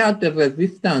look at the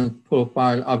resistance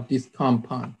profile of this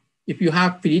compound, if you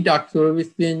have free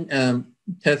doxorubicin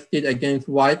tested against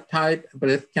wild type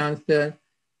breast cancer,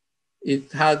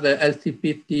 it has a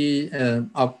LC50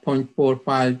 of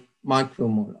 0.45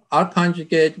 micromolar. Our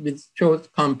conjugate, which shows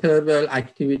comparable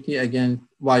activity against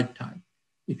wild type.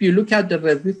 If you look at the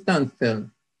resistance cell,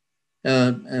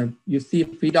 you see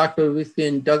free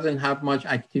doxorubicin doesn't have much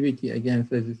activity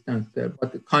against resistance cell,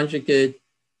 but the conjugate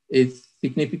is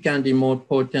significantly more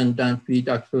potent than free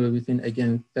doxorubicin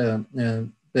against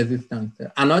resistance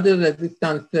cell. Another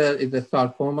resistance cell is a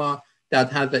sarcoma that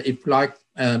has an efflux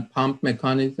pump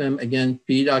mechanism. Again,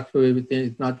 free doxorubicin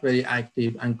is not very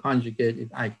active and conjugate is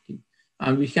active.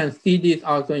 And we can see this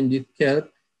also in this curve.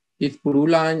 This blue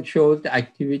line shows the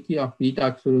activity of free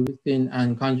doxorubicin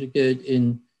and conjugate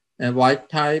in wild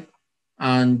type.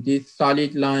 And this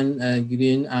solid line,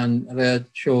 green and red,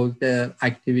 shows the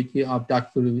activity of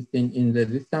doxorubicin in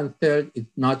resistance cells.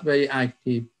 It's not very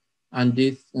active. And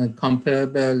this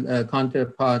comparable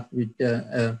counterpart with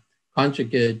the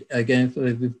conjugate against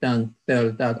resistant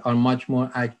cells that are much more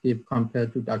active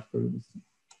compared to doxorubicin.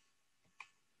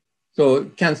 So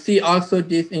you can see also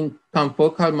this in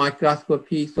confocal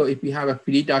microscopy. So if you have a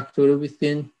free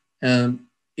doxorubicin,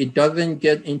 it doesn't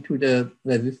get into the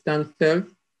resistant cells,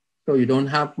 so you don't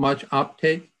have much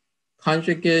uptake.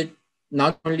 Conjugate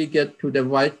not only get to the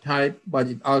wild type, but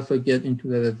it also get into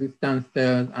the resistant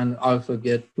cells and also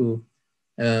get to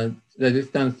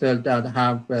resistant cells that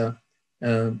have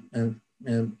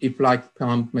efflux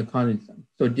pump mechanism.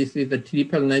 So this is a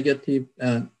triple negative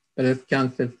breast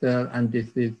cancer cell, and this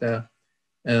is a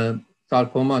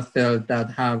sarcoma cell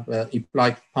that have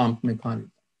efflux pump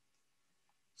mechanism.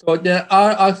 So there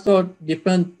are also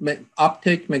different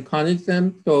uptake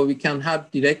mechanisms. So we can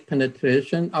have direct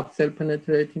penetration of cell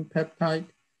penetrating peptide,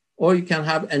 or you can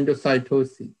have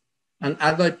endocytosis. And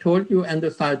as I told you,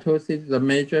 endocytosis is a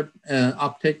major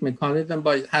uptake mechanism,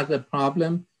 but it has a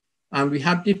problem. And we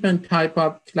have different type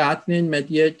of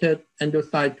clathrin-mediated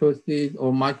endocytosis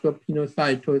or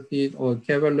micropinocytosis or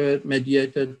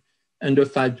Keykavous-mediated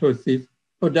endocytosis.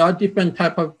 So there are different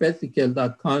type of vesicles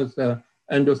that cause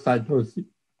endocytosis.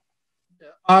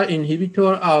 There are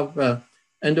inhibitors of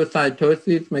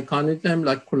endocytosis mechanism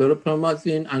like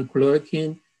chlorpromazine and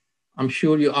chloroquine. I'm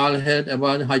sure you all heard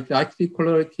about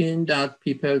hydroxychloroquine that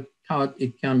people thought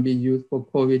it can be used for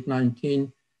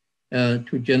COVID-19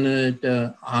 to generate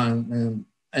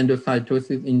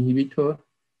endocytosis inhibitor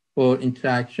for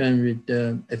interaction with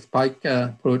a spike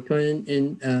protein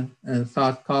in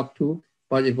SARS-CoV-2,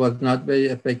 but it was not very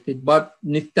effective. But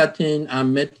nystatin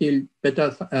and methyl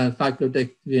beta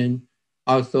cyclodextrin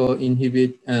also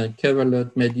inhibit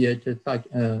Keykavous-mediated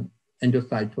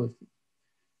endocytosis.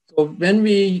 So when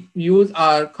we use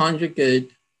our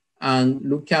conjugate and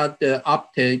look at the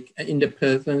uptake in the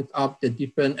presence of the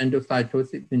different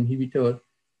endocytosis inhibitor,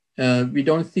 we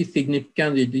don't see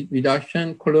significant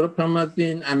reduction.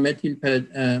 Chlorpromazine and methyl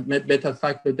beta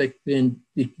cyclodextrin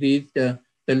decrease the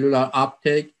cellular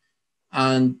uptake.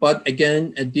 But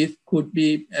again, this could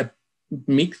be a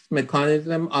mixed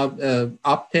mechanism of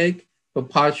uptake, so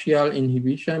partial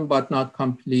inhibition, but not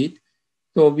complete.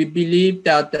 So we believe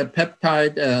that the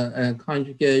peptide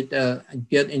conjugate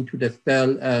get into the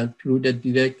cell through the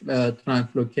direct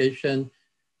translocation,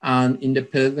 and in the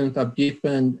presence of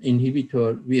different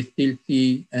inhibitor, we still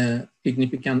see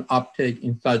significant uptake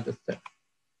inside the cell.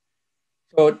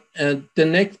 So the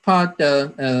next part,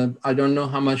 I don't know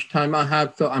how much time I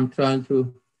have, so I'm trying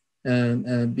to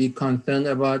be concerned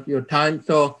about your time.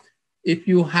 So if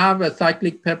you have a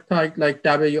cyclic peptide like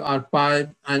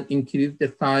WR5 and increase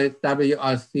the size,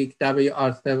 WR6,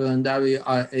 WR7,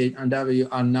 WR8, and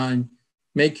WR9,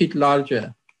 make it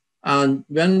larger. And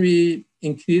when we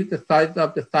increase the size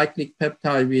of the cyclic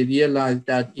peptide, we realize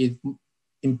that it's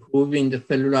improving the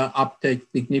cellular uptake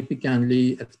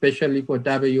significantly, especially for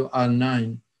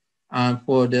WR9 and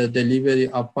for the delivery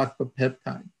of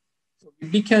phosphopeptide. So we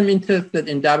became interested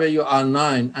in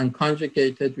WR9 and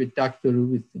conjugated with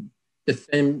doxorubicin, the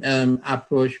same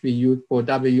approach we use for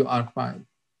WR5.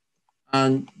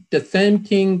 And the same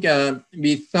thing,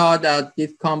 we saw that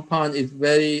this compound is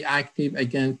very active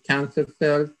against cancer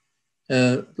cells,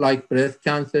 like breast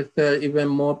cancer cell, even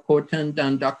more potent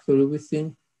than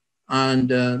doxorubicin.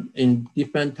 And in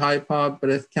different type of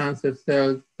breast cancer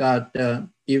cells that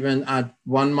even at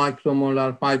 1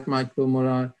 micromolar, 5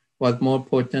 micromolar was more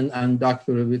potent than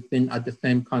doxorubicin at the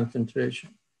same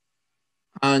concentration.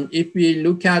 And if we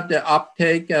look at the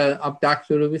uptake of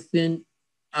doxorubicin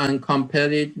and compare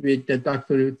it with the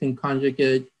doxorubicin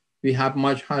conjugate, we have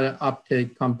much higher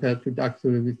uptake compared to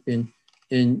doxorubicin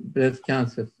in breast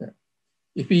cancer cell.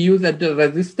 If we use the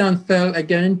resistant cell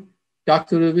again,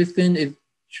 doxorubicin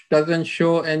doesn't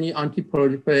show any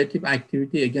anti-proliferative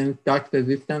activity against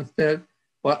DOX-resistant cells,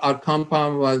 but our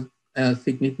compound was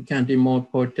significantly more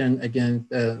potent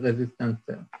against resistant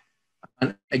cells.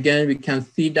 And again, we can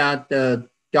see that the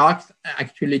DOX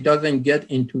actually doesn't get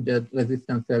into the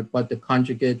resistant cell, but the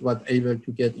conjugate was able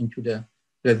to get into the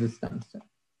resistant cell.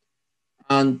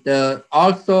 And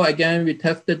also, again, we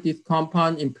tested this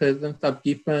compound in presence of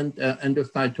different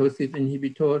endocytosis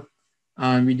inhibitors,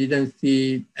 and we didn't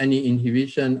see any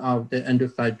inhibition of the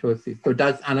endocytosis. So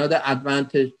that's another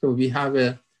advantage. So we have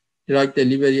a drug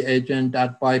delivery agent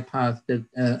that bypasses the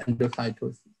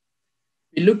endocytosis.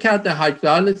 We look at the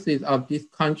hydrolysis of this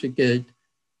conjugate.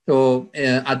 So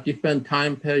at different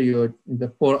time periods, the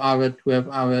 4 hours, 12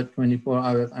 hours, 24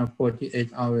 hours, and 48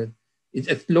 hours,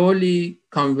 it's slowly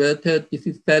converted. This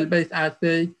is cell-based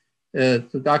assay.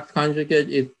 So DOX conjugate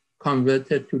is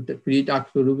converted to the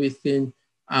pre-doxorubicin,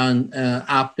 and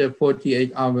after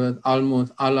 48 hours,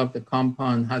 almost all of the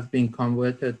compound has been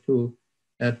converted to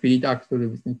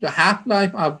pre-doxorubicin. The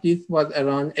half-life of this was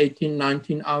around 18,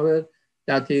 19 hours.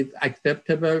 That is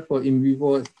acceptable for in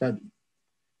vivo study.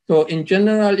 So in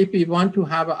general, if you want to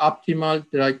have an optimal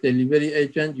drug delivery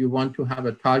agent, you want to have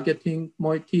a targeting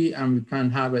moiety, and we can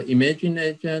have an imaging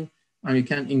agent, and we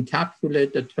can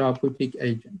encapsulate the therapeutic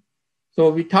agent.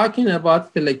 So we're talking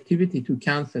about selectivity to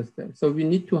cancer cells. So we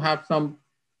need to have some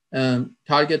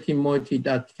targeting moiety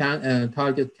that can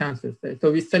target cancer cells.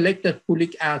 So we selected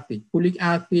folic acid. Folic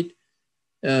acid,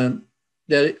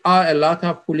 there are a lot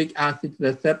of folic acid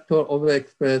receptor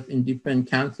overexpressed in different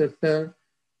cancer cells.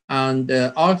 And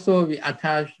also we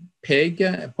attach PEG,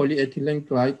 polyethylene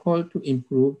glycol, to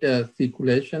improve the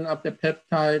circulation of the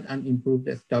peptide and improve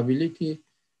the stability.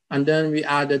 And then we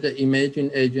added the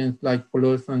imaging agents like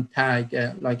fluorescent tag,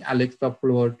 like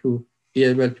Alexa-Fluor, to be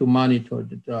able to monitor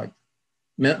the drug,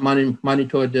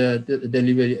 monitor the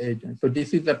delivery agent. So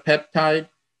this is a peptide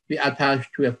we attach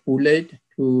to a folate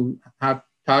to have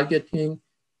targeting.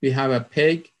 We have a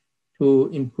PEG to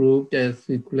improve the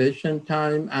circulation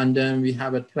time, and then we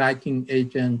have a tracking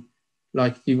agent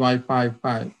like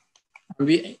CY55.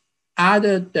 We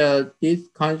added this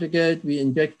conjugate we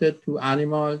injected to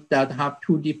animals that have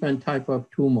two different types of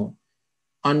tumor.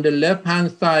 On the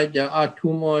left-hand side, there are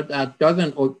tumors that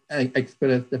doesn't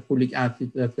express the folic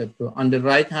acid receptor. On the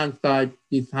right-hand side,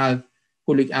 this has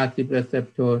folic acid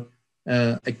receptor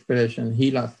expression,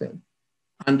 HeLa cell.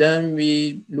 And then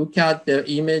we look at the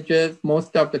images.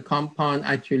 Most of the compound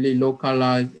actually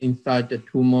localized inside the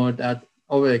tumor that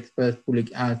overexpress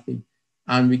folic acid.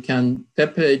 And we can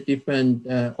separate different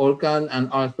organ and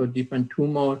also different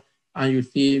tumor. And you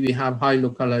see we have high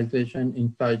localization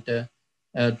inside the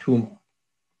tumor.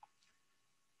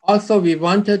 Also, we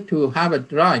wanted to have a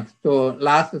drug. So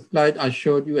last slide, I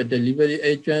showed you a delivery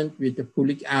agent with the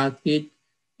folic acid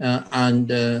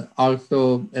and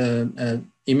also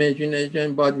imaging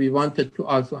agent, but we wanted to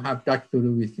also have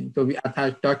doxorubicin. So we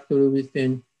attached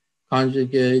doxorubicin,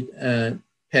 conjugate,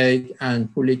 PEG, and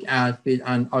folic acid,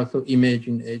 and also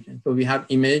imaging agent. So we have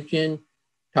imaging,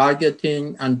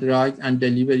 targeting, and drug and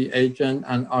delivery agent,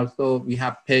 and also we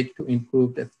have PEG to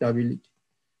improve the stability.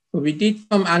 So we did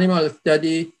some animal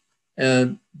study,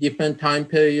 different time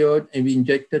period, and we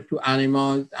injected to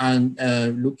animals and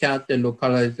look at the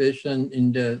localization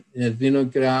in the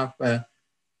xenograft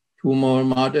tumor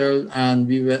model, and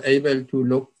we were able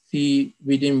to see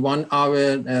within 1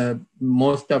 hour,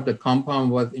 most of the compound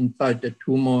was inside the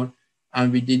tumor,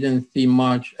 and we didn't see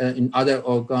much in other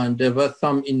organs. There was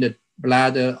some in the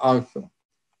bladder also.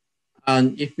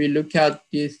 And if we look at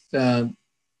this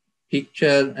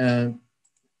picture,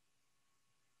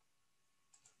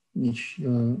 let me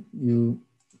show you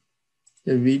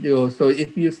the video. So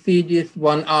if you see this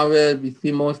 1 hour, we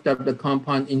see most of the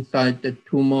compound inside the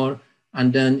tumor,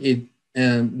 and then it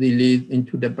released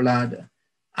into the bladder.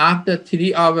 After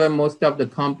 3 hours, most of the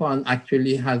compound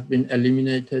actually has been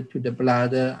eliminated to the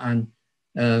bladder and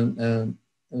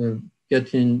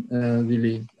getting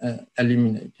released,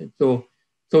 eliminated.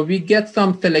 So we get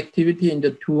some selectivity in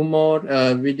the tumor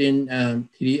within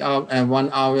 1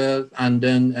 hour, and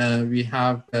then we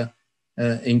have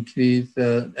increased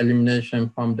elimination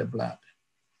from the blood.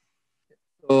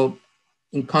 So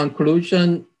in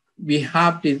conclusion, we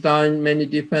have designed many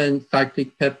different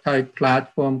cyclic peptide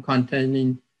platforms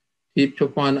containing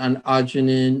tryptophan and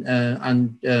arginine,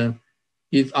 and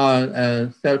these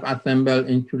are self-assembled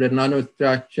into the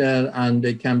nanostructure, and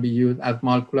they can be used as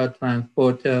molecular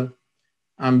transporter.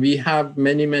 And we have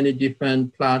many, many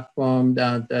different platforms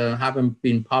that haven't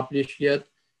been published yet.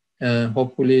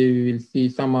 Hopefully, we will see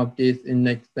some of this in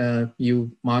next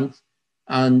few months.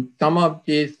 And some of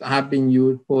these have been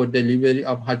used for delivery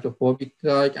of hydrophobic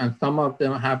drug, and some of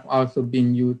them have also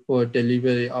been used for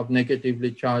delivery of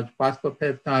negatively charged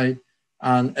phosphopeptide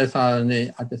and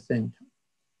siRNA at the same time.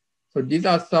 So these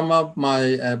are some of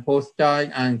my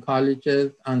postdoc and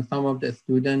colleagues and some of the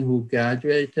students who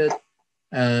graduated,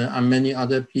 and many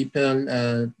other people,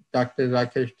 Dr.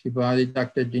 Rakesh Tiwari,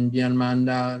 Dr. Jindian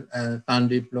Mandal,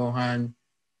 Sandeep Lohan,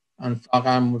 and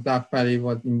Sagar Muzaffari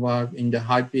was involved in the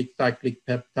hybrid cyclic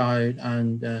peptide,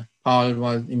 and Paul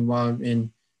was involved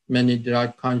in many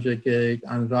drug conjugates,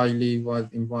 and Riley was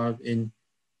involved in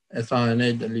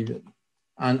siRNA delivery.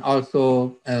 And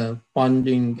also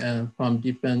funding from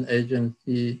different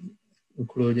agencies,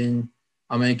 including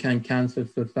American Cancer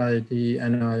Society,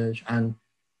 NIH, and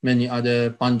many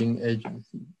other funding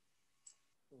agencies.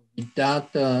 With that,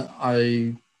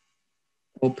 I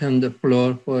open the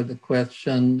floor for the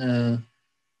question.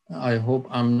 I hope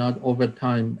I'm not over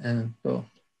time, so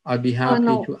I'll be happy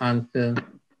to answer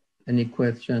any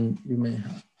question you may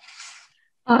have.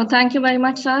 Thank you very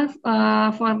much, sir,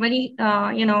 for a very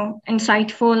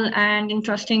insightful and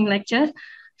interesting lecture.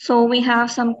 So we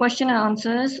have some question and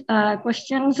answers,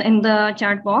 questions in the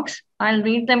chat box. I'll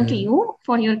read them to you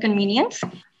for your convenience.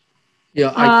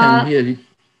 Yeah, I can hear you.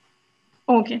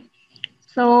 Okay.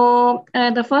 So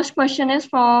the first question is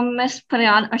from Ms.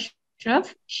 Faryal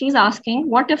Ashraf. She's asking,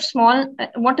 what if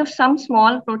some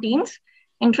small proteins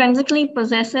intrinsically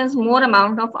possesses more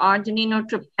amount of arginine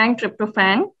and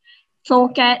tryptophan?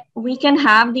 So we can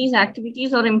have these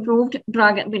activities or improved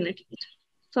drug abilities?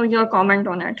 So your comment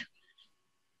on it.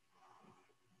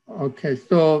 Okay,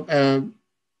 so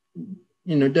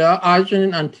there are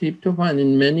arginine and tryptophan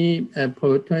in many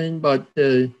proteins, but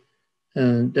they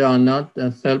are not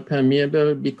cell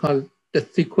permeable because the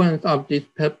sequence of this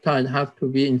peptide has to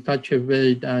be in such a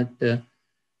way that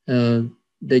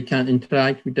they can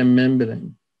interact with the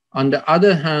membrane. On the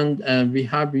other hand, we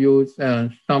have used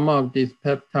some of these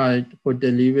peptides for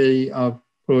delivery of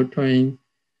proteins,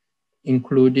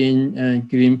 including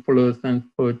green fluorescent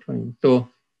protein. So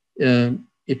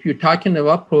if you're talking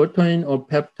about protein or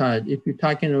peptide, if you're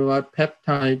talking about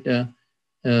peptide,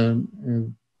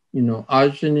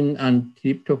 arginine and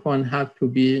tryptophan have to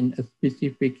be in a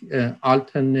specific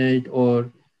alternate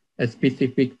or a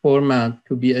specific format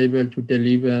to be able to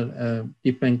deliver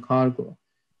different cargo.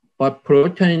 But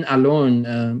protein alone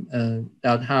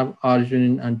that have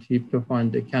arginine and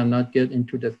tryptophan, they cannot get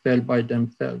into the cell by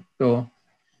themselves. So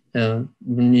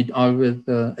we need always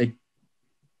a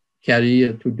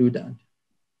carrier to do that.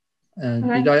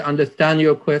 Did I understand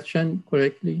your question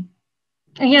correctly?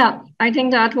 Yeah, I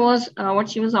think that was what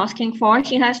she was asking for.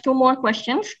 She has two more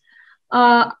questions,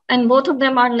 and both of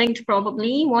them are linked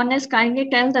probably. One is, kindly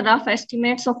tell the rough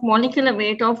estimates of molecular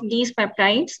weight of these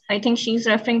peptides. I think she's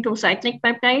referring to cyclic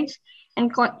peptides.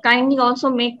 And kindly also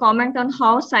make comment on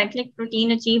how cyclic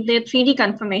protein achieve their 3D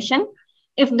conformation,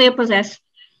 if they possess.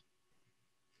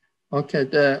 Okay,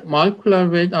 the molecular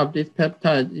weight of this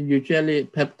peptide, usually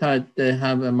peptide, they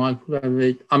have a molecular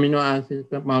weight, amino acid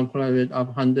molecular weight of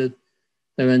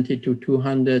 170 to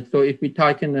 200. So if we're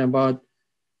talking about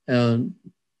 10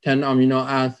 amino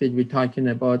acid, we're talking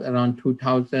about around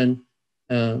 2,000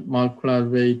 molecular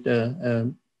weight.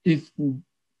 This,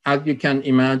 as you can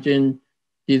imagine,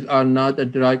 these are not a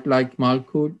drug-like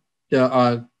molecule. There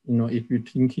are, if you're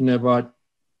thinking about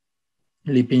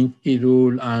Lipinski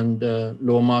rule and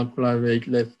low molecular weight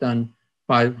less than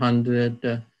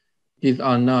 500, these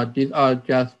are not. These are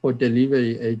just for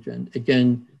delivery agent.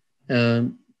 Again,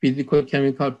 physical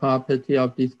chemical property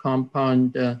of this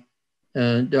compound,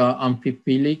 they are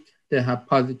amphiphilic. They have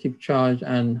positive charge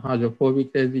and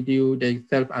hydrophobic residue. They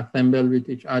self-assemble with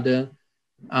each other.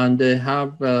 And they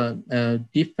have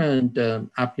different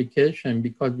application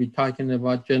because we're talking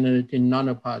about generating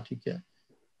nanoparticle.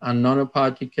 And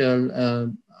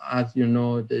nanoparticle, as you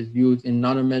know, is used in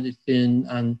nanomedicine,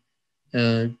 and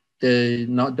they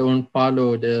don't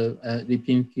follow the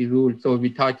Lipinski rule. So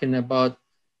we're talking about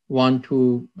 1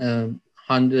 to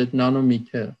 100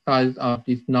 nanometer size of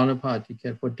this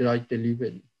nanoparticle for drug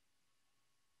delivery.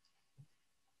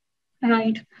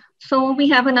 Right. So we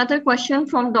have another question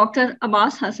from Dr.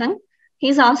 Abbas Hassan.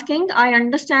 He's asking, I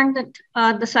understand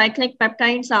that the cyclic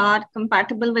peptides are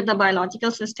compatible with the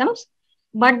biological systems,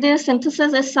 but their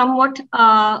synthesis is somewhat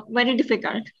very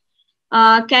difficult.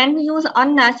 Can we use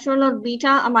unnatural or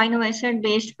beta amino acid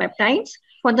based peptides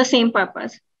for the same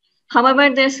purpose?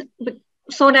 However,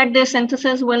 so that their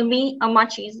synthesis will be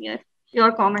much easier.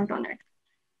 Your comment on it.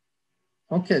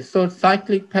 Okay, so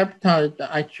cyclic peptide,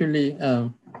 actually,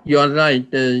 you're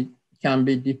right, they can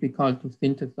be difficult to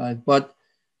synthesize, but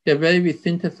the way we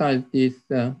synthesize this,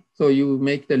 so you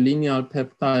make the linear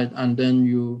peptide and then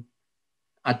you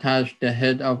attach the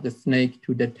head of the snake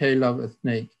to the tail of a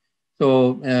snake.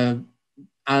 So,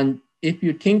 and if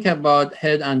you think about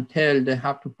head and tail, they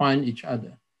have to find each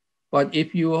other. But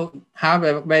if you have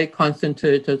a very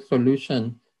concentrated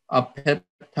solution of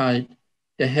peptide,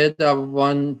 the head of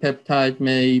one peptide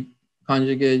may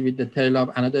conjugate with the tail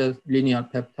of another linear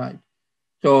peptide.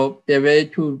 So the way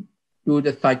to do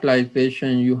the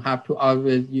cyclization, you have to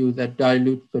always use a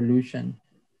dilute solution.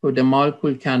 So the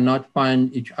molecule cannot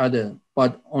find each other,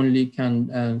 but only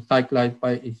can cyclize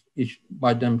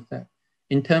by themselves.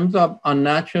 In terms of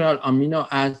unnatural amino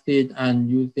acid and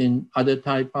using other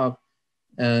type of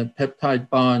peptide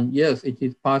bond, yes, it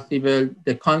is possible.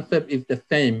 The concept is the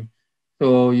same.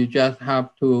 So you just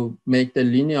have to make the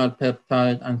linear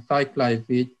peptide and cyclize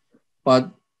it.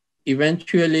 But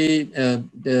eventually,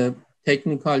 the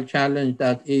technical challenge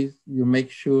that is you make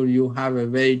sure you have a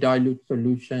very dilute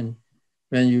solution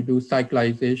when you do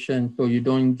cyclization, so you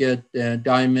don't get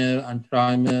dimer and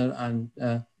trimer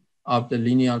and of the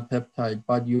linear peptide,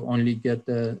 but you only get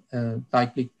the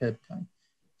cyclic peptide.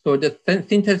 So the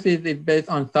synthesis is based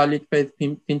on solid phase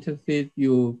synthesis.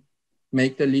 You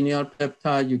make the linear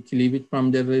peptide, you cleave it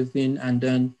from the resin, and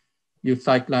then you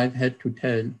cyclize head to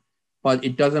tail. But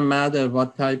it doesn't matter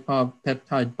what type of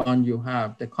peptide bond you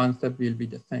have, the concept will be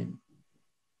the same.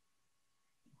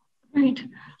 Right.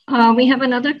 We have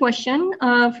another question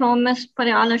from Ms.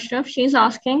 Paryal Ashraf. She's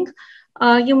asking,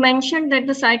 you mentioned that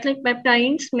the cyclic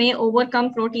peptides may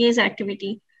overcome protease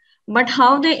activity. but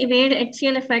how they evade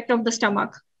HCl effect of the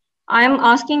stomach. I am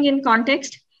asking in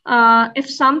context, if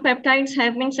some peptides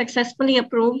have been successfully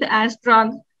approved as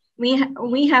drug,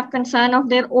 we have concern of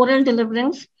their oral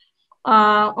deliverance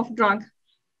of drug.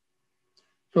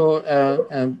 So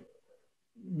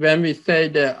when we say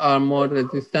they are more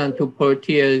resistant to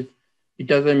protease, it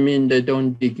doesn't mean they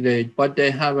don't degrade, but they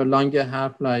have a longer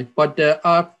half-life. But there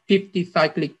are 50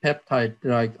 cyclic peptide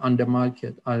drugs on the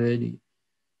market already.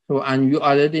 So, and you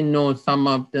already know some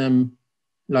of them,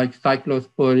 like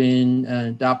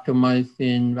cyclosporine,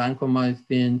 daptomycin,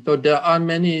 vancomycin. So there are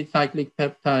many cyclic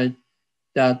peptides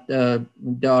that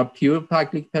they are pure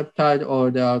cyclic peptide,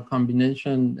 or they are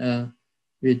combination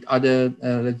with other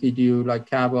residue like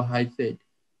carbohydrate.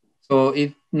 So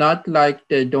it's not like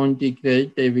they don't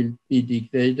degrade, they will be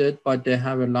degraded, but they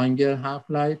have a longer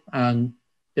half-life, and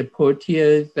the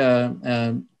protease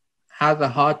has a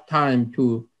hard time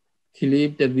to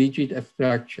cleave the rigid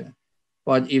structure.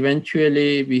 But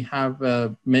eventually we have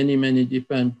many, many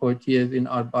different proteases in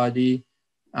our body,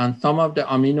 and some of the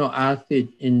amino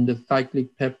acids in the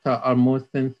cyclic peptide are more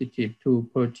sensitive to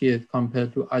protease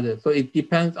compared to others. So it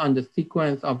depends on the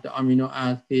sequence of the amino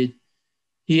acids.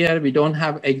 Here, we don't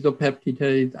have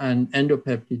exopeptidase and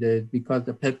endopeptidase because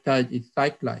the peptide is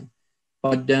cyclic.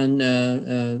 But then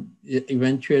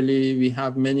eventually, we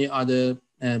have many other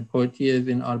proteases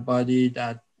in our body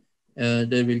that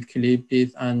they will cleave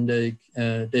this, and they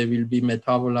will be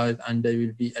metabolized, and they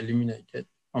will be eliminated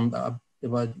from the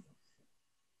body.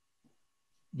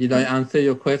 Did I answer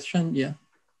your question? Yeah.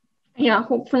 Yeah,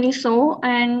 hopefully so.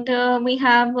 And we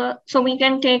have, so we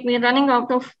can take, we're running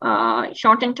out of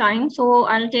shortened time. So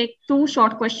I'll take two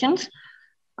short questions.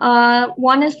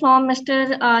 One is from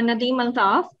Mr. Nadeem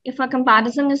Altaf. If a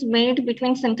comparison is made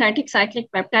between synthetic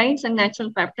cyclic peptides and natural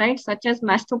peptides, such as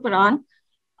mastoperon,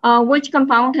 which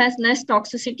compound has less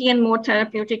toxicity and more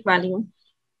therapeutic value?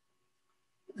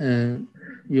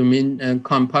 You mean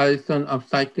comparison of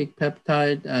cyclic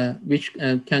peptide?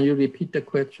 Can you repeat the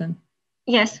question?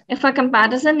 Yes, if a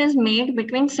comparison is made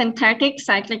between synthetic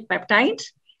cyclic peptides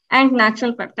and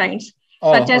natural peptides,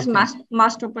 such as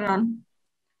mastoperon.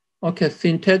 Okay,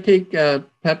 synthetic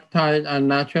peptide and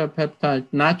natural peptide.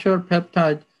 Natural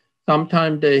peptide,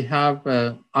 sometimes they have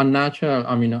unnatural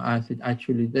amino acid.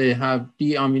 Actually, they have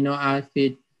D amino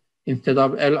acid instead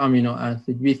of L amino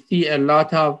acid. We see a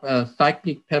lot of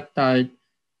cyclic peptide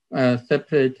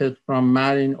separated from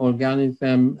marine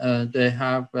organism. They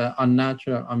have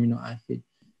unnatural amino acid.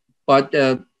 But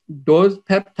those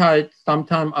peptides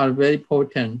sometimes are very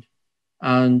potent,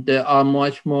 and they are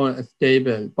much more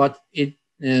stable. But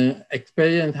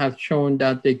experience has shown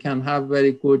that they can have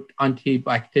very good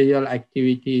antibacterial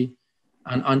activity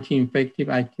and anti-infective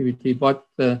activity, but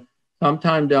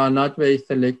sometimes they are not very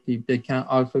selective. They can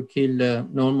also kill the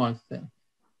normal cell.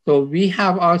 So we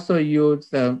have also used,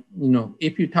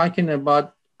 if you're talking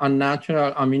about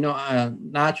unnatural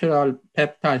natural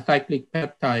peptide, cyclic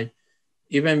peptide,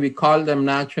 even we call them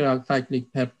natural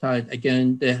cyclic peptide.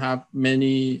 Again, they have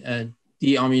many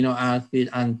D amino acid,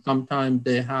 and sometimes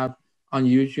they have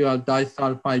unusual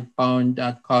disulfide bond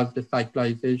that cause the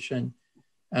cyclization,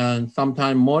 and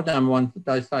sometimes more than one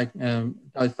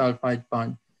disulfide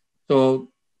bond. So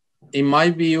in my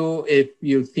view, if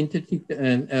you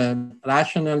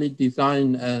rationally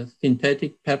design a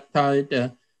synthetic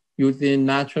peptide using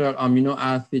natural amino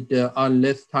acid, they are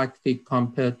less toxic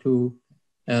compared to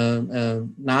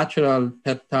natural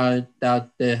peptide that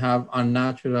they have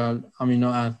unnatural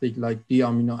amino acid like D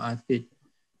amino acid.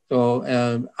 So,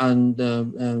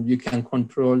 you can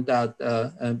control that.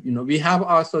 We have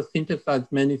also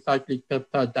synthesized many cyclic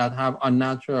peptides that have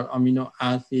unnatural amino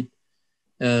acid.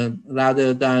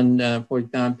 Rather than, for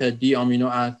example, D amino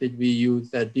acid, we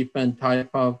use a different type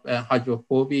of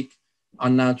hydrophobic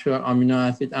unnatural amino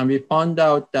acid. And we found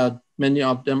out that many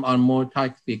of them are more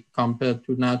toxic compared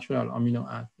to natural amino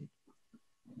acid.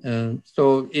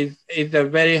 So it's a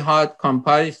very hard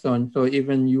comparison. So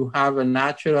even you have a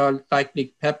natural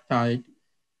cyclic peptide,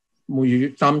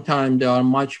 sometimes they are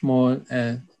much more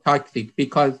toxic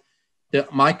because the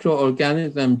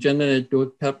microorganisms generate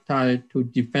those peptides to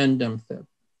defend themselves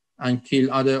and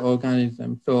kill other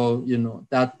organisms. So,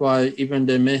 that's why even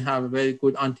they may have very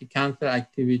good anti-cancer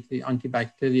activity,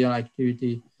 antibacterial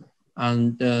activity,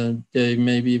 and they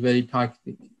may be very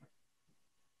toxic.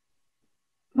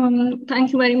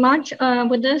 Thank you very much.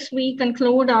 With this, we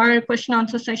conclude our question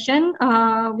answer session.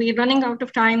 We're running out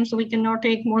of time, so we cannot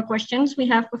take more questions. We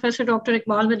have Professor Dr.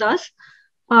 Iqbal with us.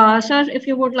 Sir, if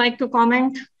you would like to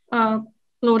comment,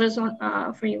 floor is on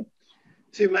for you.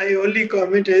 See, my only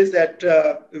comment is that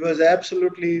it was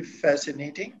absolutely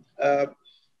fascinating.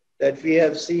 that we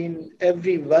have seen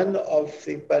every one of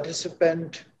the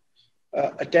participant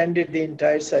attended the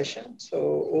entire session. So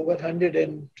over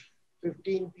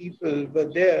 115 people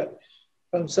were there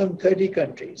from some 30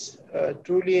 countries,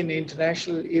 truly an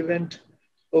international event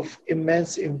of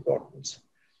immense importance.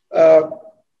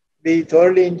 We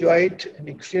thoroughly enjoyed an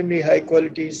extremely high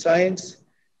quality science,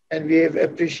 and we have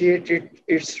appreciated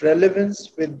its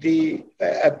relevance with the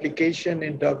application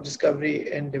in drug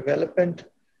discovery and development.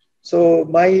 So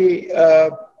my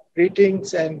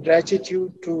greetings and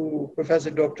gratitude to Professor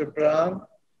Dr. Prang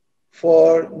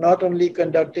for not only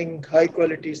conducting high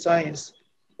quality science,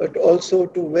 but also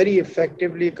to very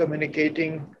effectively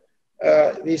communicating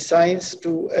the science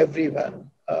to everyone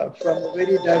from a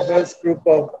very diverse group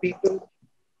of people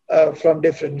from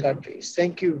different countries.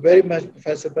 Thank you very much,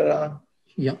 Professor Prang.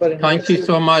 Yeah, thank you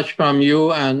so much from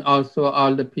you and also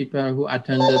all the people who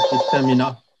attended this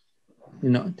seminar.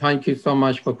 Thank you so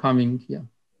much for coming here.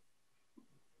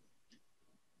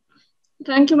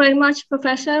 Thank you very much,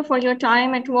 Professor, for your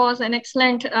time. It was an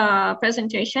excellent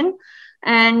presentation.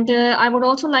 And I would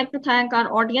also like to thank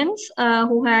our audience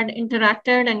who had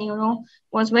interacted and,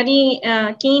 was very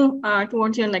keen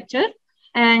towards your lecture.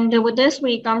 And with this,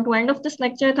 we come to end of this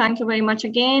lecture. Thank you very much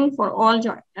again for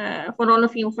all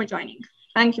of you for joining.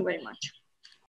 Thank you very much.